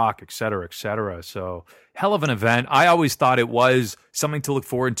Rock, et cetera, et cetera. So, hell of an event. I always thought it was something to look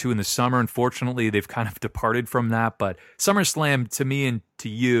forward to in the summer. Unfortunately, they've kind of departed from that. But SummerSlam, to me and to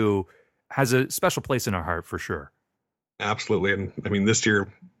you, has a special place in our heart for sure. Absolutely. And I mean, this year,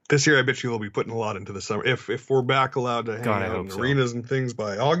 I bet you they'll be putting a lot into the summer. If we're back allowed to hang out in arenas and things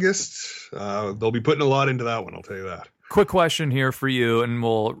by August, they'll be putting a lot into that one. I'll tell you that. Quick question here for you, and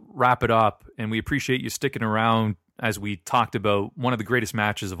we'll wrap it up. And we appreciate you sticking around as we talked about one of the greatest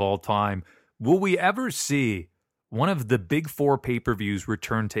matches of all time. Will we ever see one of the big four pay-per-views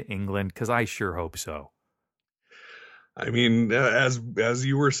return to England? Because I sure hope so. I mean, as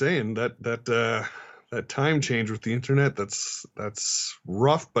you were saying, that time change with the internet, that's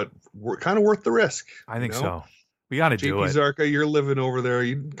rough, but kind of worth the risk. I think so. We got to do it. Zarka, you're living over there.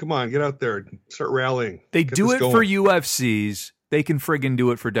 Come on, get out there, start rallying. They do it for UFCs. They can friggin'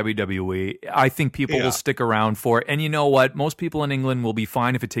 do it for WWE. I think people will stick around for it. And you know what? Most people in England will be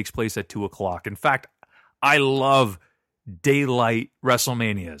fine if it takes place at 2:00. In fact, I love daylight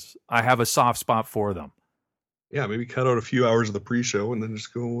WrestleManias. I have a soft spot for them. Yeah, maybe cut out a few hours of the pre-show and then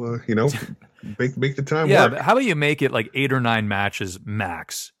just go, make the time work. Yeah, but how about you make it like 8 or 9 matches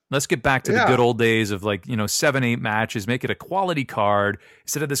max? Let's get back to the good old days of 7, 8 matches. Make it a quality card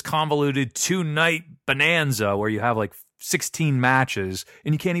instead of this convoluted 2-night bonanza where you have 16 matches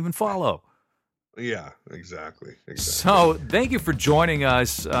and you can't even follow. Yeah, exactly. So thank you for joining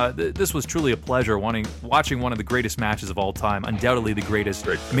us. This was truly a pleasure watching one of the greatest matches of all time, undoubtedly the greatest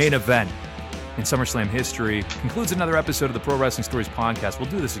main event in SummerSlam history. Concludes another episode of the Pro Wrestling Stories podcast. We'll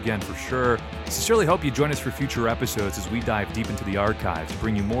do this again for sure. Sincerely hope you join us for future episodes as we dive deep into the archives to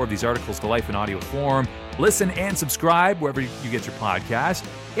bring you more of these articles to life in audio form. Listen and subscribe wherever you get your podcast.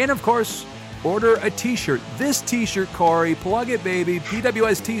 And of course, order a t-shirt. This t-shirt, Corey, plug it, baby.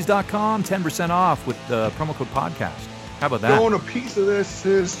 PWStees.com, 10% off with the promo code podcast. How about that? Own a piece of this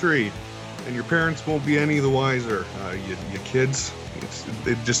history, and your parents won't be any the wiser. You kids,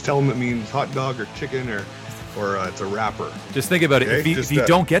 just tell them it means hot dog or chicken or it's a wrapper. Just think about it. If you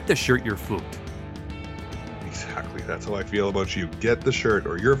don't get the shirt, you're fooked. Exactly. That's how I feel about you. Get the shirt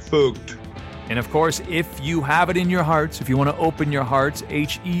or you're fooked. And of course, if you have it in your hearts, if you want to open your hearts,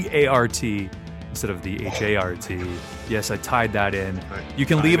 HEART instead of the HART. Yes, I tied that in. You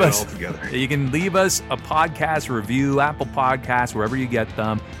can leave us a podcast review, Apple Podcasts, wherever you get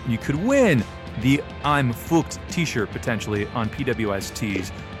them. You could win the I'm Fooked t-shirt potentially on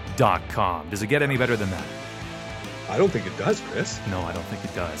PWStees.com. Does it get any better than that? I don't think it does, Chris. No, I don't think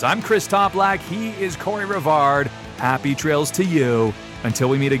it does. I'm Chris Toplack. He is Corey Rivard. Happy trails to you. Until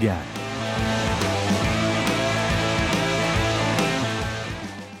we meet again.